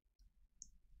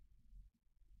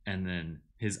 And then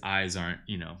his eyes aren't,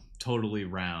 you know, totally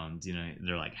round, you know,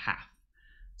 they're like half.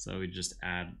 So we just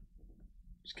kind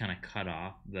of cut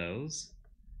off those.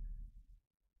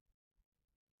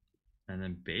 And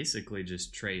then basically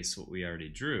just trace what we already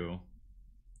drew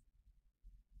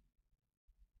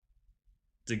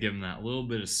to give him that little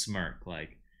bit of smirk.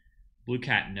 Like, Blue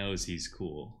Cat knows he's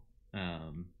cool.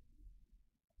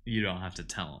 You don't have to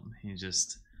tell him. He's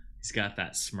got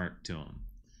that smirk to him.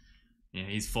 You know,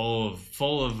 he's full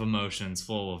of emotions,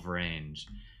 full of range.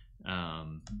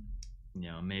 You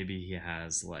know, maybe he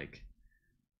has like,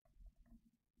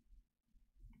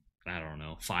 I don't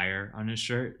know, fire on his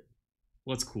shirt.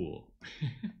 What's cool?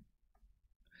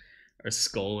 Or a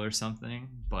skull or something.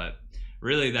 But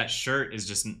really, that shirt is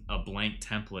just a blank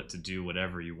template to do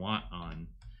whatever you want on.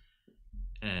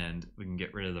 And we can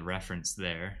get rid of the reference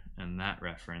there and that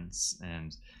reference.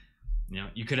 And, you know,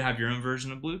 you could have your own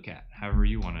version of Blue Cat, however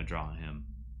you want to draw him.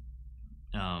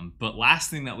 But last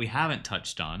thing that we haven't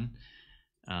touched on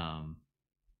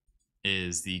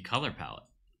is the color palette.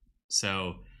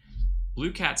 So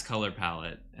Blue Cat's color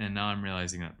palette, and now I'm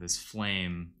realizing that this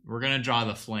flame, we're going to draw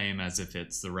the flame as if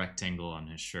it's the rectangle on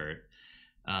his shirt.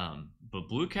 But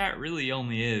Blue Cat really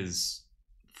only is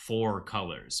 4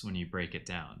 colors when you break it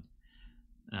down.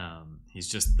 He's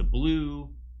just the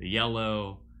blue, the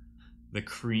yellow, the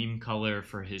cream color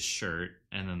for his shirt,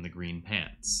 and then the green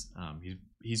pants.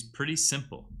 He's pretty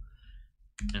simple.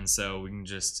 And so we can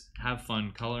just have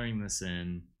fun coloring this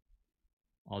in.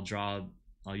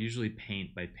 I'll usually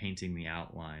paint by painting the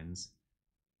outlines.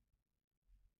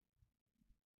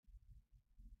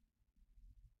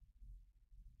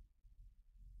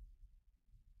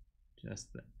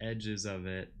 Just the edges of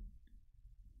it.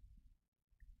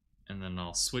 And then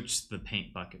I'll switch the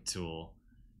paint bucket tool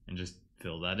and just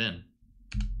fill that in.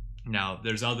 Now,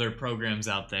 there's other programs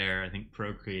out there. I think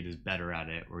Procreate is better at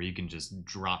it, where you can just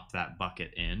drop that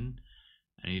bucket in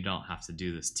and you don't have to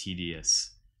do this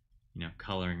tedious, you know,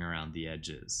 coloring around the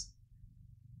edges.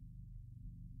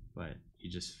 But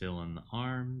you just fill in the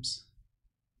arms,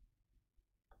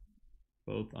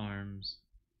 both arms.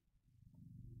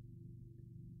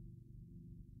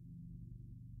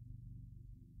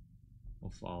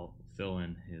 We'll fill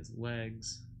in his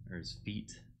legs or his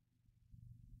feet.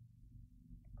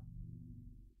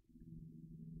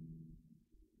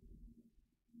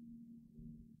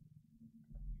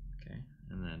 Okay,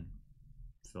 and then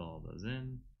fill all those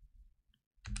in.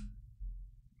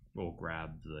 We'll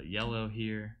grab the yellow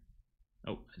here.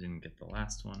 Oh, I didn't get the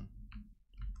last one.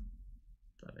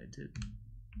 Thought I did.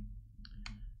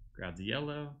 Grab the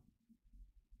yellow.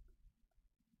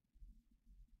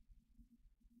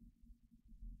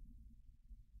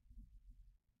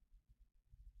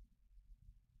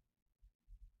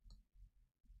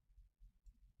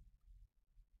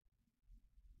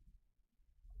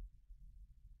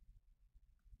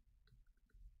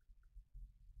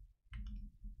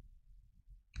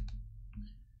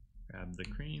 Grab the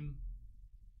cream.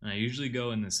 And I usually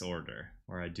go in this order,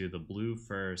 where I do the blue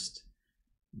first,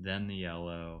 then the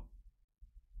yellow,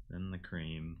 then the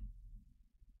cream,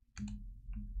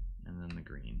 and then the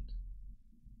green.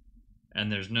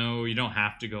 And there's no, you don't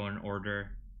have to go in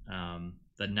order.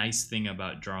 The nice thing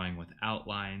about drawing with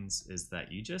outlines is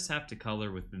that you just have to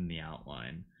color within the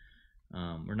outline.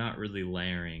 We're not really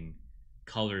layering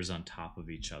colors on top of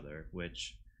each other,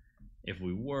 which if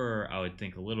we were, I would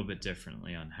think a little bit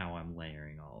differently on how I'm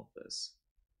layering all of this.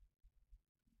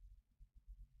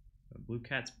 But Blue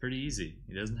Cat's pretty easy.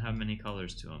 He doesn't have many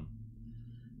colors to him.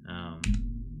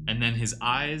 And then his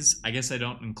eyes, I guess I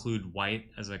don't include white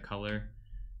as a color,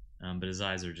 but his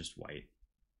eyes are just white.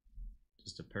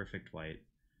 Just a perfect white.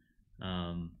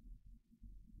 And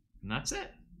that's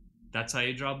it. That's how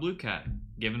you draw Blue Cat,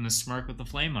 given the smirk with the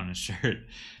flame on his shirt.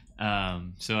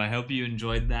 So I hope you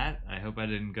enjoyed that. I hope I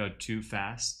didn't go too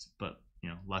fast, but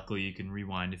luckily you can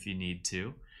rewind if you need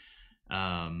to.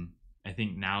 I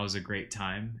think now is a great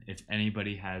time. If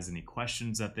anybody has any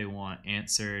questions that they want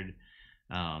answered,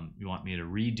 you want me to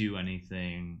redo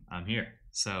anything, I'm here.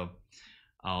 So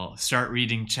I'll start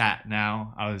reading chat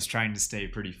now. I was trying to stay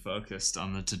pretty focused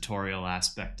on the tutorial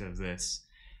aspect of this.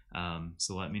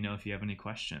 So let me know if you have any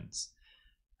questions.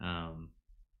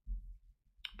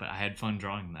 But I had fun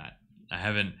drawing that. I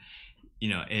haven't,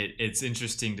 it's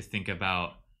interesting to think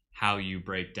about how you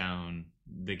break down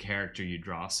the character you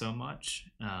draw so much.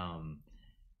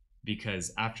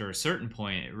 Because after a certain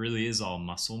point, it really is all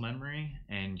muscle memory,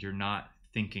 and you're not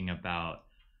thinking about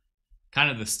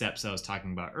kind of the steps I was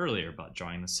talking about earlier about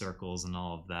drawing the circles and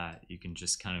all of that. You can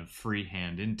just kind of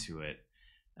freehand into it.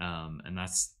 And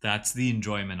that's the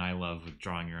enjoyment I love with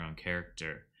drawing your own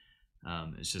character.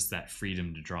 It's just that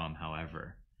freedom to draw them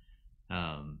however.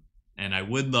 And I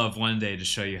would love one day to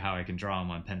show you how I can draw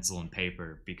them on pencil and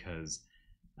paper, because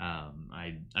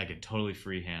I could totally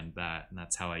freehand that, and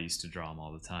that's how I used to draw them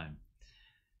all the time.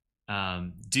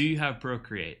 Do you have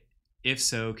Procreate? If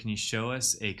so, can you show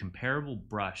us a comparable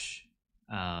brush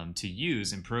to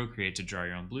use in Procreate to draw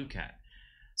your own Blue Cat?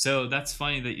 So that's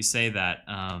funny that you say that.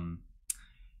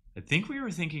 I think we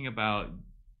were thinking about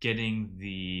getting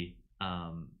the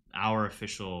our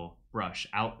official brush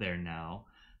out there now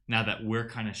that we're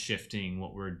kind of shifting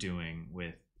what we're doing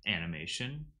with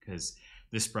animation, because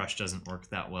this brush doesn't work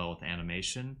that well with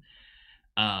animation.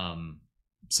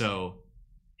 So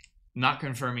not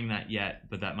confirming that yet,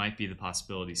 but that might be the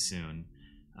possibility soon.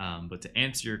 But to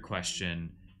answer your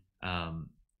question,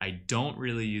 I don't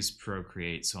really use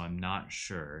Procreate, so I'm not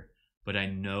sure, but I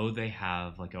know they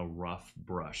have like a rough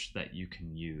brush that you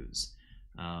can use.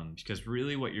 Because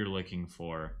really what you're looking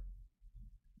for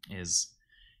is,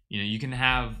 you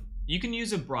can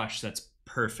use a brush that's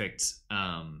perfect,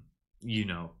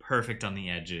 perfect on the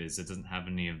edges. It doesn't have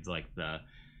any of like the,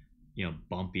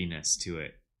 bumpiness to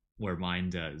it, where mine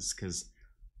does. Because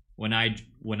when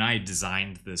I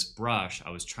designed this brush, I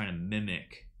was trying to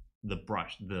mimic the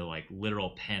brush, the like literal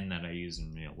pen that I use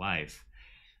in real life.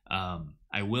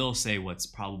 I will say what's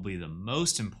probably the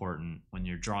most important when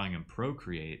you're drawing in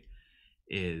Procreate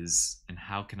is, and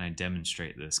how can I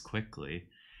demonstrate this quickly?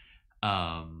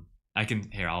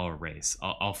 I'll erase.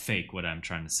 I'll fake what I'm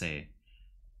trying to say.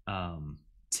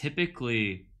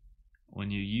 Typically, when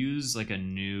you use like a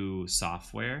new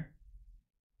software,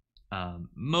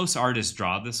 most artists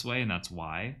draw this way, and that's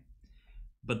why.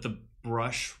 But the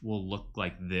brush will look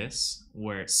like this,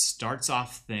 where it starts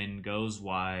off thin, goes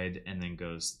wide, and then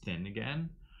goes thin again.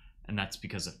 And that's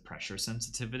because of pressure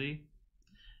sensitivity.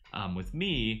 With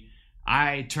me,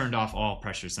 I turned off all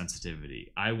pressure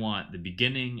sensitivity. I want the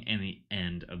beginning and the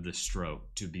end of the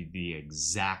stroke to be the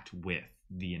exact width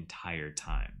the entire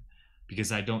time,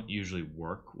 because I don't usually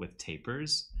work with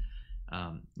tapers.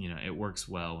 It works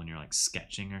well when you're like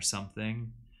sketching or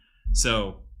something.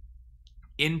 So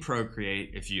in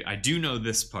Procreate, I do know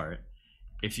this part,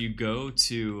 if you go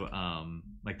to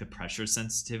like the pressure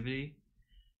sensitivity,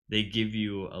 they give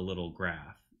you a little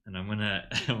graph, and I'm gonna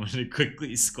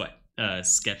quickly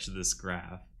sketch this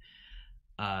graph,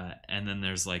 and then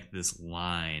there's like this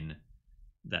line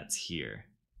that's here,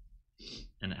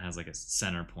 and it has like a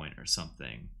center point or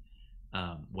something.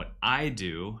 What I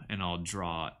do, and I'll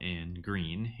draw in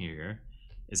green here,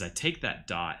 is I take that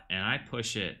dot and I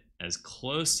push it as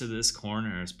close to this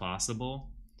corner as possible.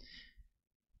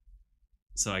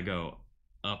 So I go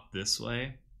up this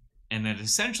way, and that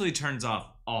essentially turns off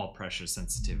all pressure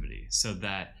sensitivity, so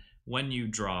that when you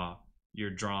draw, you're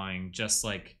drawing just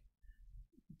like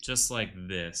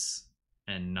this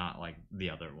and not like the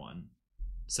other one.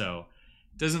 So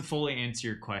it doesn't fully answer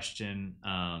your question,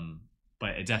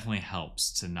 but it definitely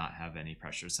helps to not have any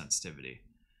pressure sensitivity.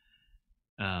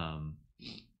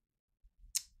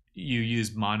 You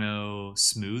use Mono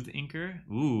Smooth Inker?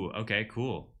 Ooh, okay,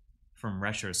 cool. From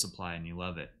Retro Supply, and you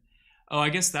love it. Oh, I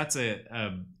guess that's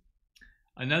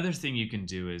another thing you can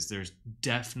do is there's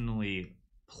definitely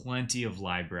plenty of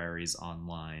libraries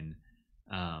online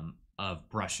of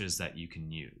brushes that you can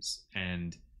use.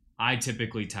 And I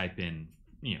typically type in,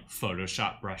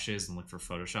 Photoshop brushes and look for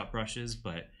Photoshop brushes,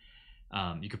 but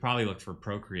you could probably look for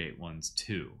Procreate ones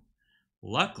too.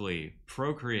 Luckily,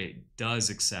 Procreate does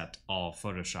accept all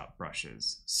Photoshop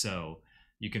brushes, so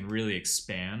you can really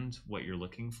expand what you're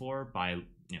looking for by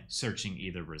searching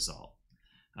either result.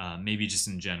 Maybe just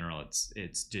in general,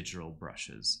 it's digital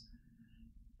brushes.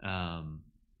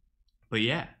 But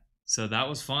yeah, so that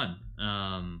was fun.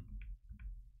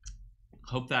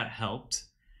 Hope that helped.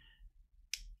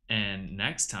 And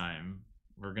next time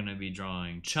we're gonna be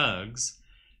drawing Chugs,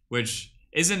 which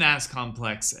isn't as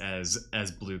complex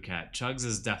as Blue Cat. Chugs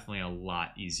is definitely a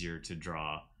lot easier to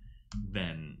draw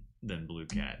than Blue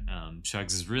Cat.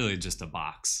 Chugs is really just a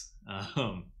box.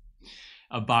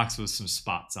 A box with some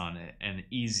spots on it, and the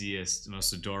easiest,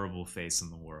 most adorable face in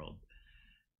the world.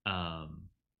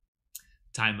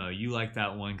 Tymo, you like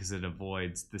that one because it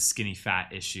avoids the skinny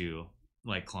fat issue,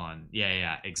 like Clon.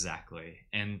 Yeah, exactly.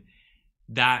 And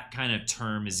that kind of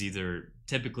term is either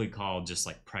typically called just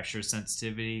like pressure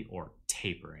sensitivity or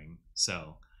tapering.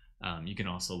 So you can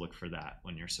also look for that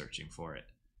when you're searching for it.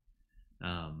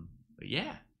 But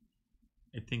yeah,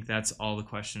 I think that's all the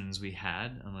questions we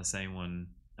had, unless anyone,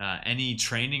 any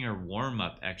training or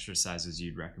warm-up exercises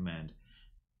you'd recommend.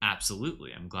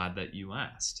 Absolutely. I'm glad that you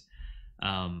asked.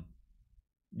 When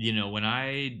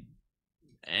I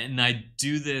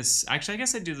do this, actually, I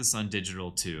guess I do this on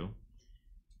digital too.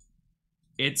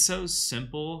 It's so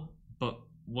simple, but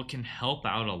what can help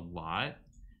out a lot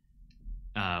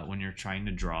when you're trying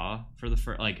to draw for the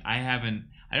first, like I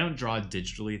don't draw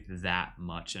digitally that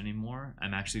much anymore.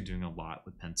 I'm actually doing a lot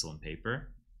with pencil and paper,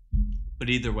 but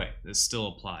either way, this still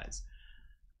applies.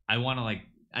 I want to, like,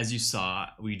 as you saw,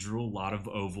 we drew a lot of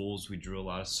ovals, we drew a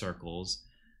lot of circles.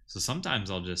 So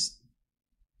sometimes I'll just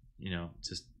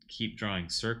keep drawing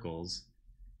circles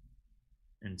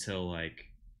until, like,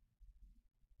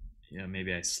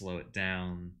 maybe I slow it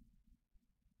down.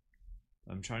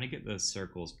 I'm trying to get those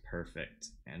circles perfect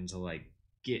and to, like,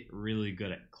 get really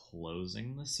good at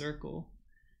closing the circle.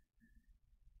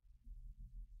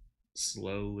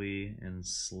 Slowly and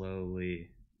slowly.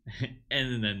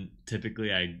 And then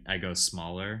typically I go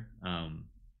smaller.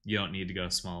 You don't need to go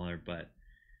smaller, but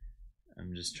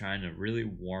I'm just trying to really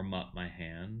warm up my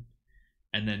hand.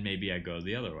 And then maybe I go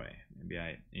the other way. Maybe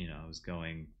I was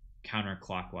going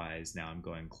counterclockwise. Now I'm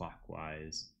going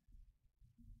clockwise.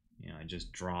 I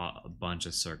just draw a bunch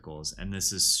of circles, and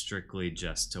this is strictly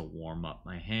just to warm up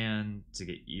my hand, to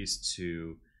get used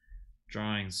to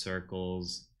drawing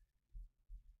circles.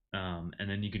 And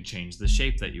then you can change the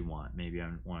shape that you want. Maybe I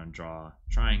want to draw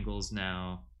triangles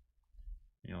now.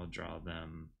 I'll draw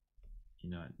them,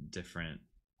 at different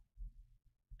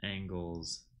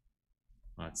angles.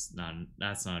 Well,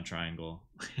 that's not a triangle.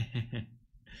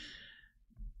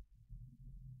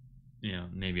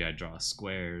 Maybe I draw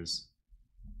squares.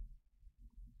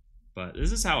 But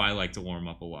this is how I like to warm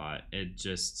up a lot. It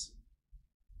just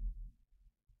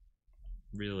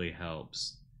really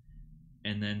helps.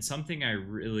 And then something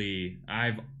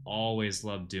I've always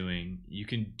loved doing, you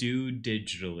can do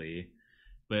digitally,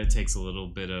 but it takes a little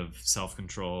bit of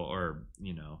self-control, or,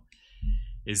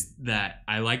 is that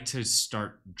I like to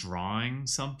start drawing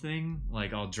something.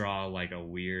 Like, I'll draw like a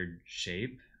weird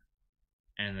shape,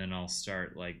 and then I'll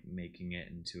start, like, making it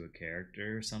into a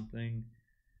character or something.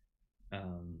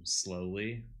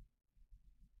 Slowly.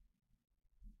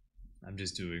 I'm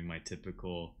just doing my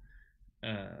typical,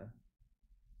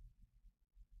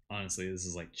 honestly, this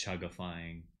is like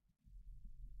chugifying.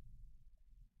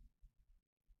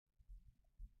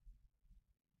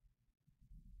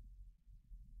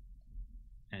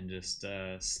 And just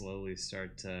slowly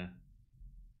start to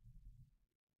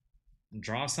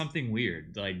draw something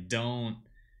weird. Like,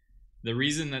 the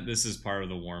reason that this is part of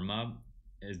the warm-up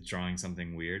is drawing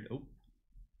something weird.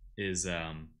 Is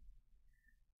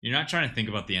you're not trying to think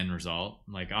about the end result.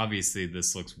 Like, obviously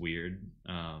this looks weird,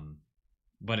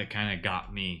 but it kind of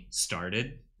got me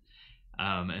started,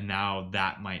 and now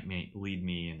that might lead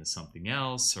me into something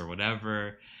else or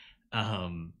whatever.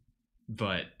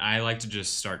 But I like to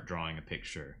just start drawing a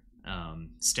picture.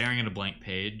 Staring at a blank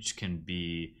page can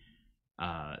be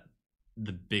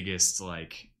the biggest,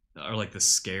 or the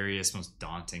scariest, most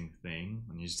daunting thing,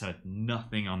 when you just have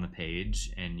nothing on the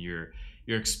page and you're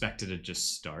expected to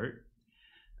just start.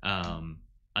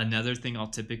 Another thing I'll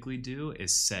typically do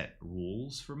is set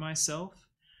rules for myself.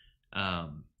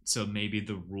 So maybe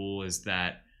the rule is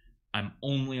that I'm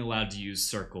only allowed to use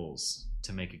circles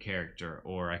to make a character,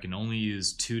 or I can only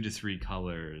use 2 to 3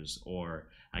 colors, or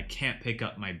I can't pick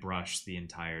up my brush the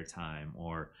entire time,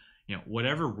 or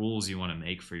whatever rules you want to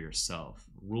make for yourself.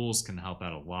 Rules can help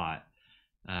out a lot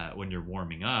when you're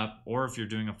warming up, or if you're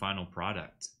doing a final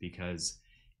product, because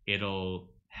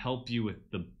it'll help you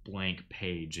with the blank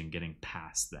page and getting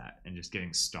past that and just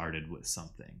getting started with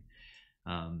something.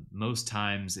 Most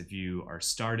times, if you are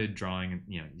started drawing,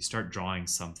 you start drawing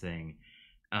something,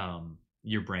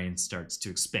 your brain starts to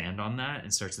expand on that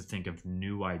and starts to think of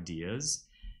new ideas,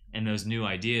 and those new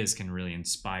ideas can really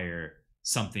inspire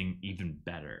something even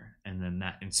better, and then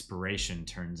that inspiration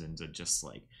turns into just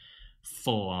like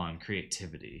full-on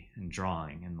creativity and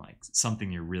drawing and like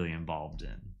something you're really involved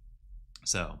in.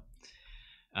 So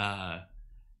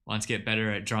let's get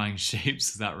better at drawing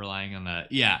shapes without relying on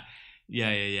that. Yeah.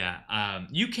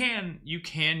 You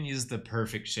can use the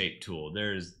perfect shape tool.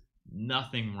 There's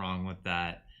nothing wrong with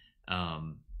that.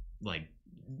 Like,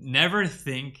 never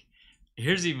think.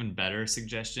 Here's even better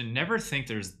suggestion. Never think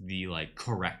there's the like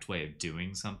correct way of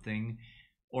doing something,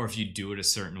 or if you do it a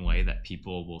certain way that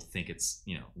people will think it's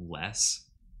less.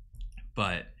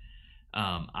 But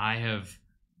I have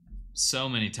so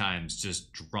many times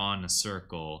just drawn a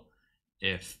circle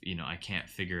if I can't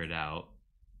figure it out.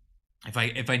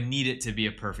 If I need it to be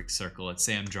a perfect circle, let's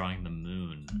say I'm drawing the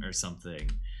moon or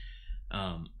something,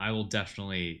 I will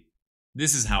definitely,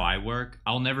 this is how I work.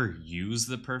 I'll never use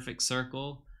the perfect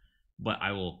circle, but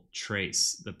I will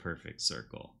trace the perfect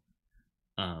circle.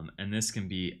 And this can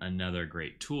be another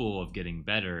great tool of getting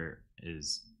better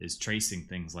is tracing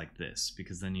things like this,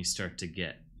 because then you start to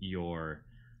get your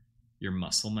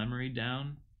muscle memory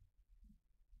down.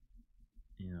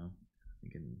 You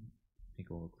can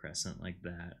make a little crescent like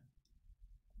that.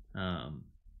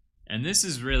 And this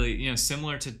is really,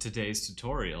 similar to today's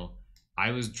tutorial.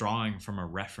 I was drawing from a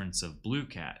reference of Blue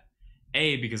Cat.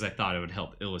 A, because I thought it would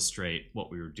help illustrate what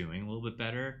we were doing a little bit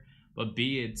better, but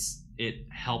B, it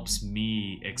helps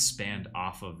me expand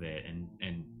off of it and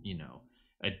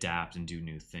adapt and do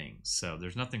new things. So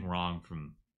there's nothing wrong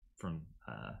from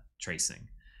tracing.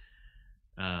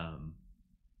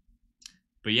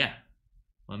 But yeah,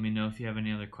 let me know if you have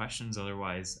any other questions.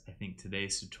 Otherwise, I think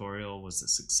today's tutorial was a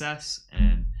success,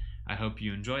 and I hope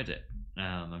you enjoyed it.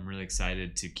 I'm really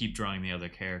excited to keep drawing the other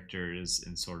characters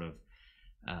and sort of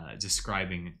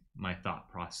describing my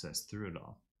thought process through it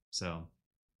all. So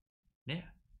yeah,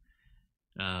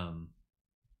 I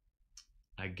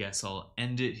guess I'll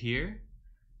end it here,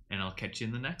 and I'll catch you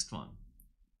in the next one.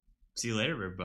 See you later, everybody.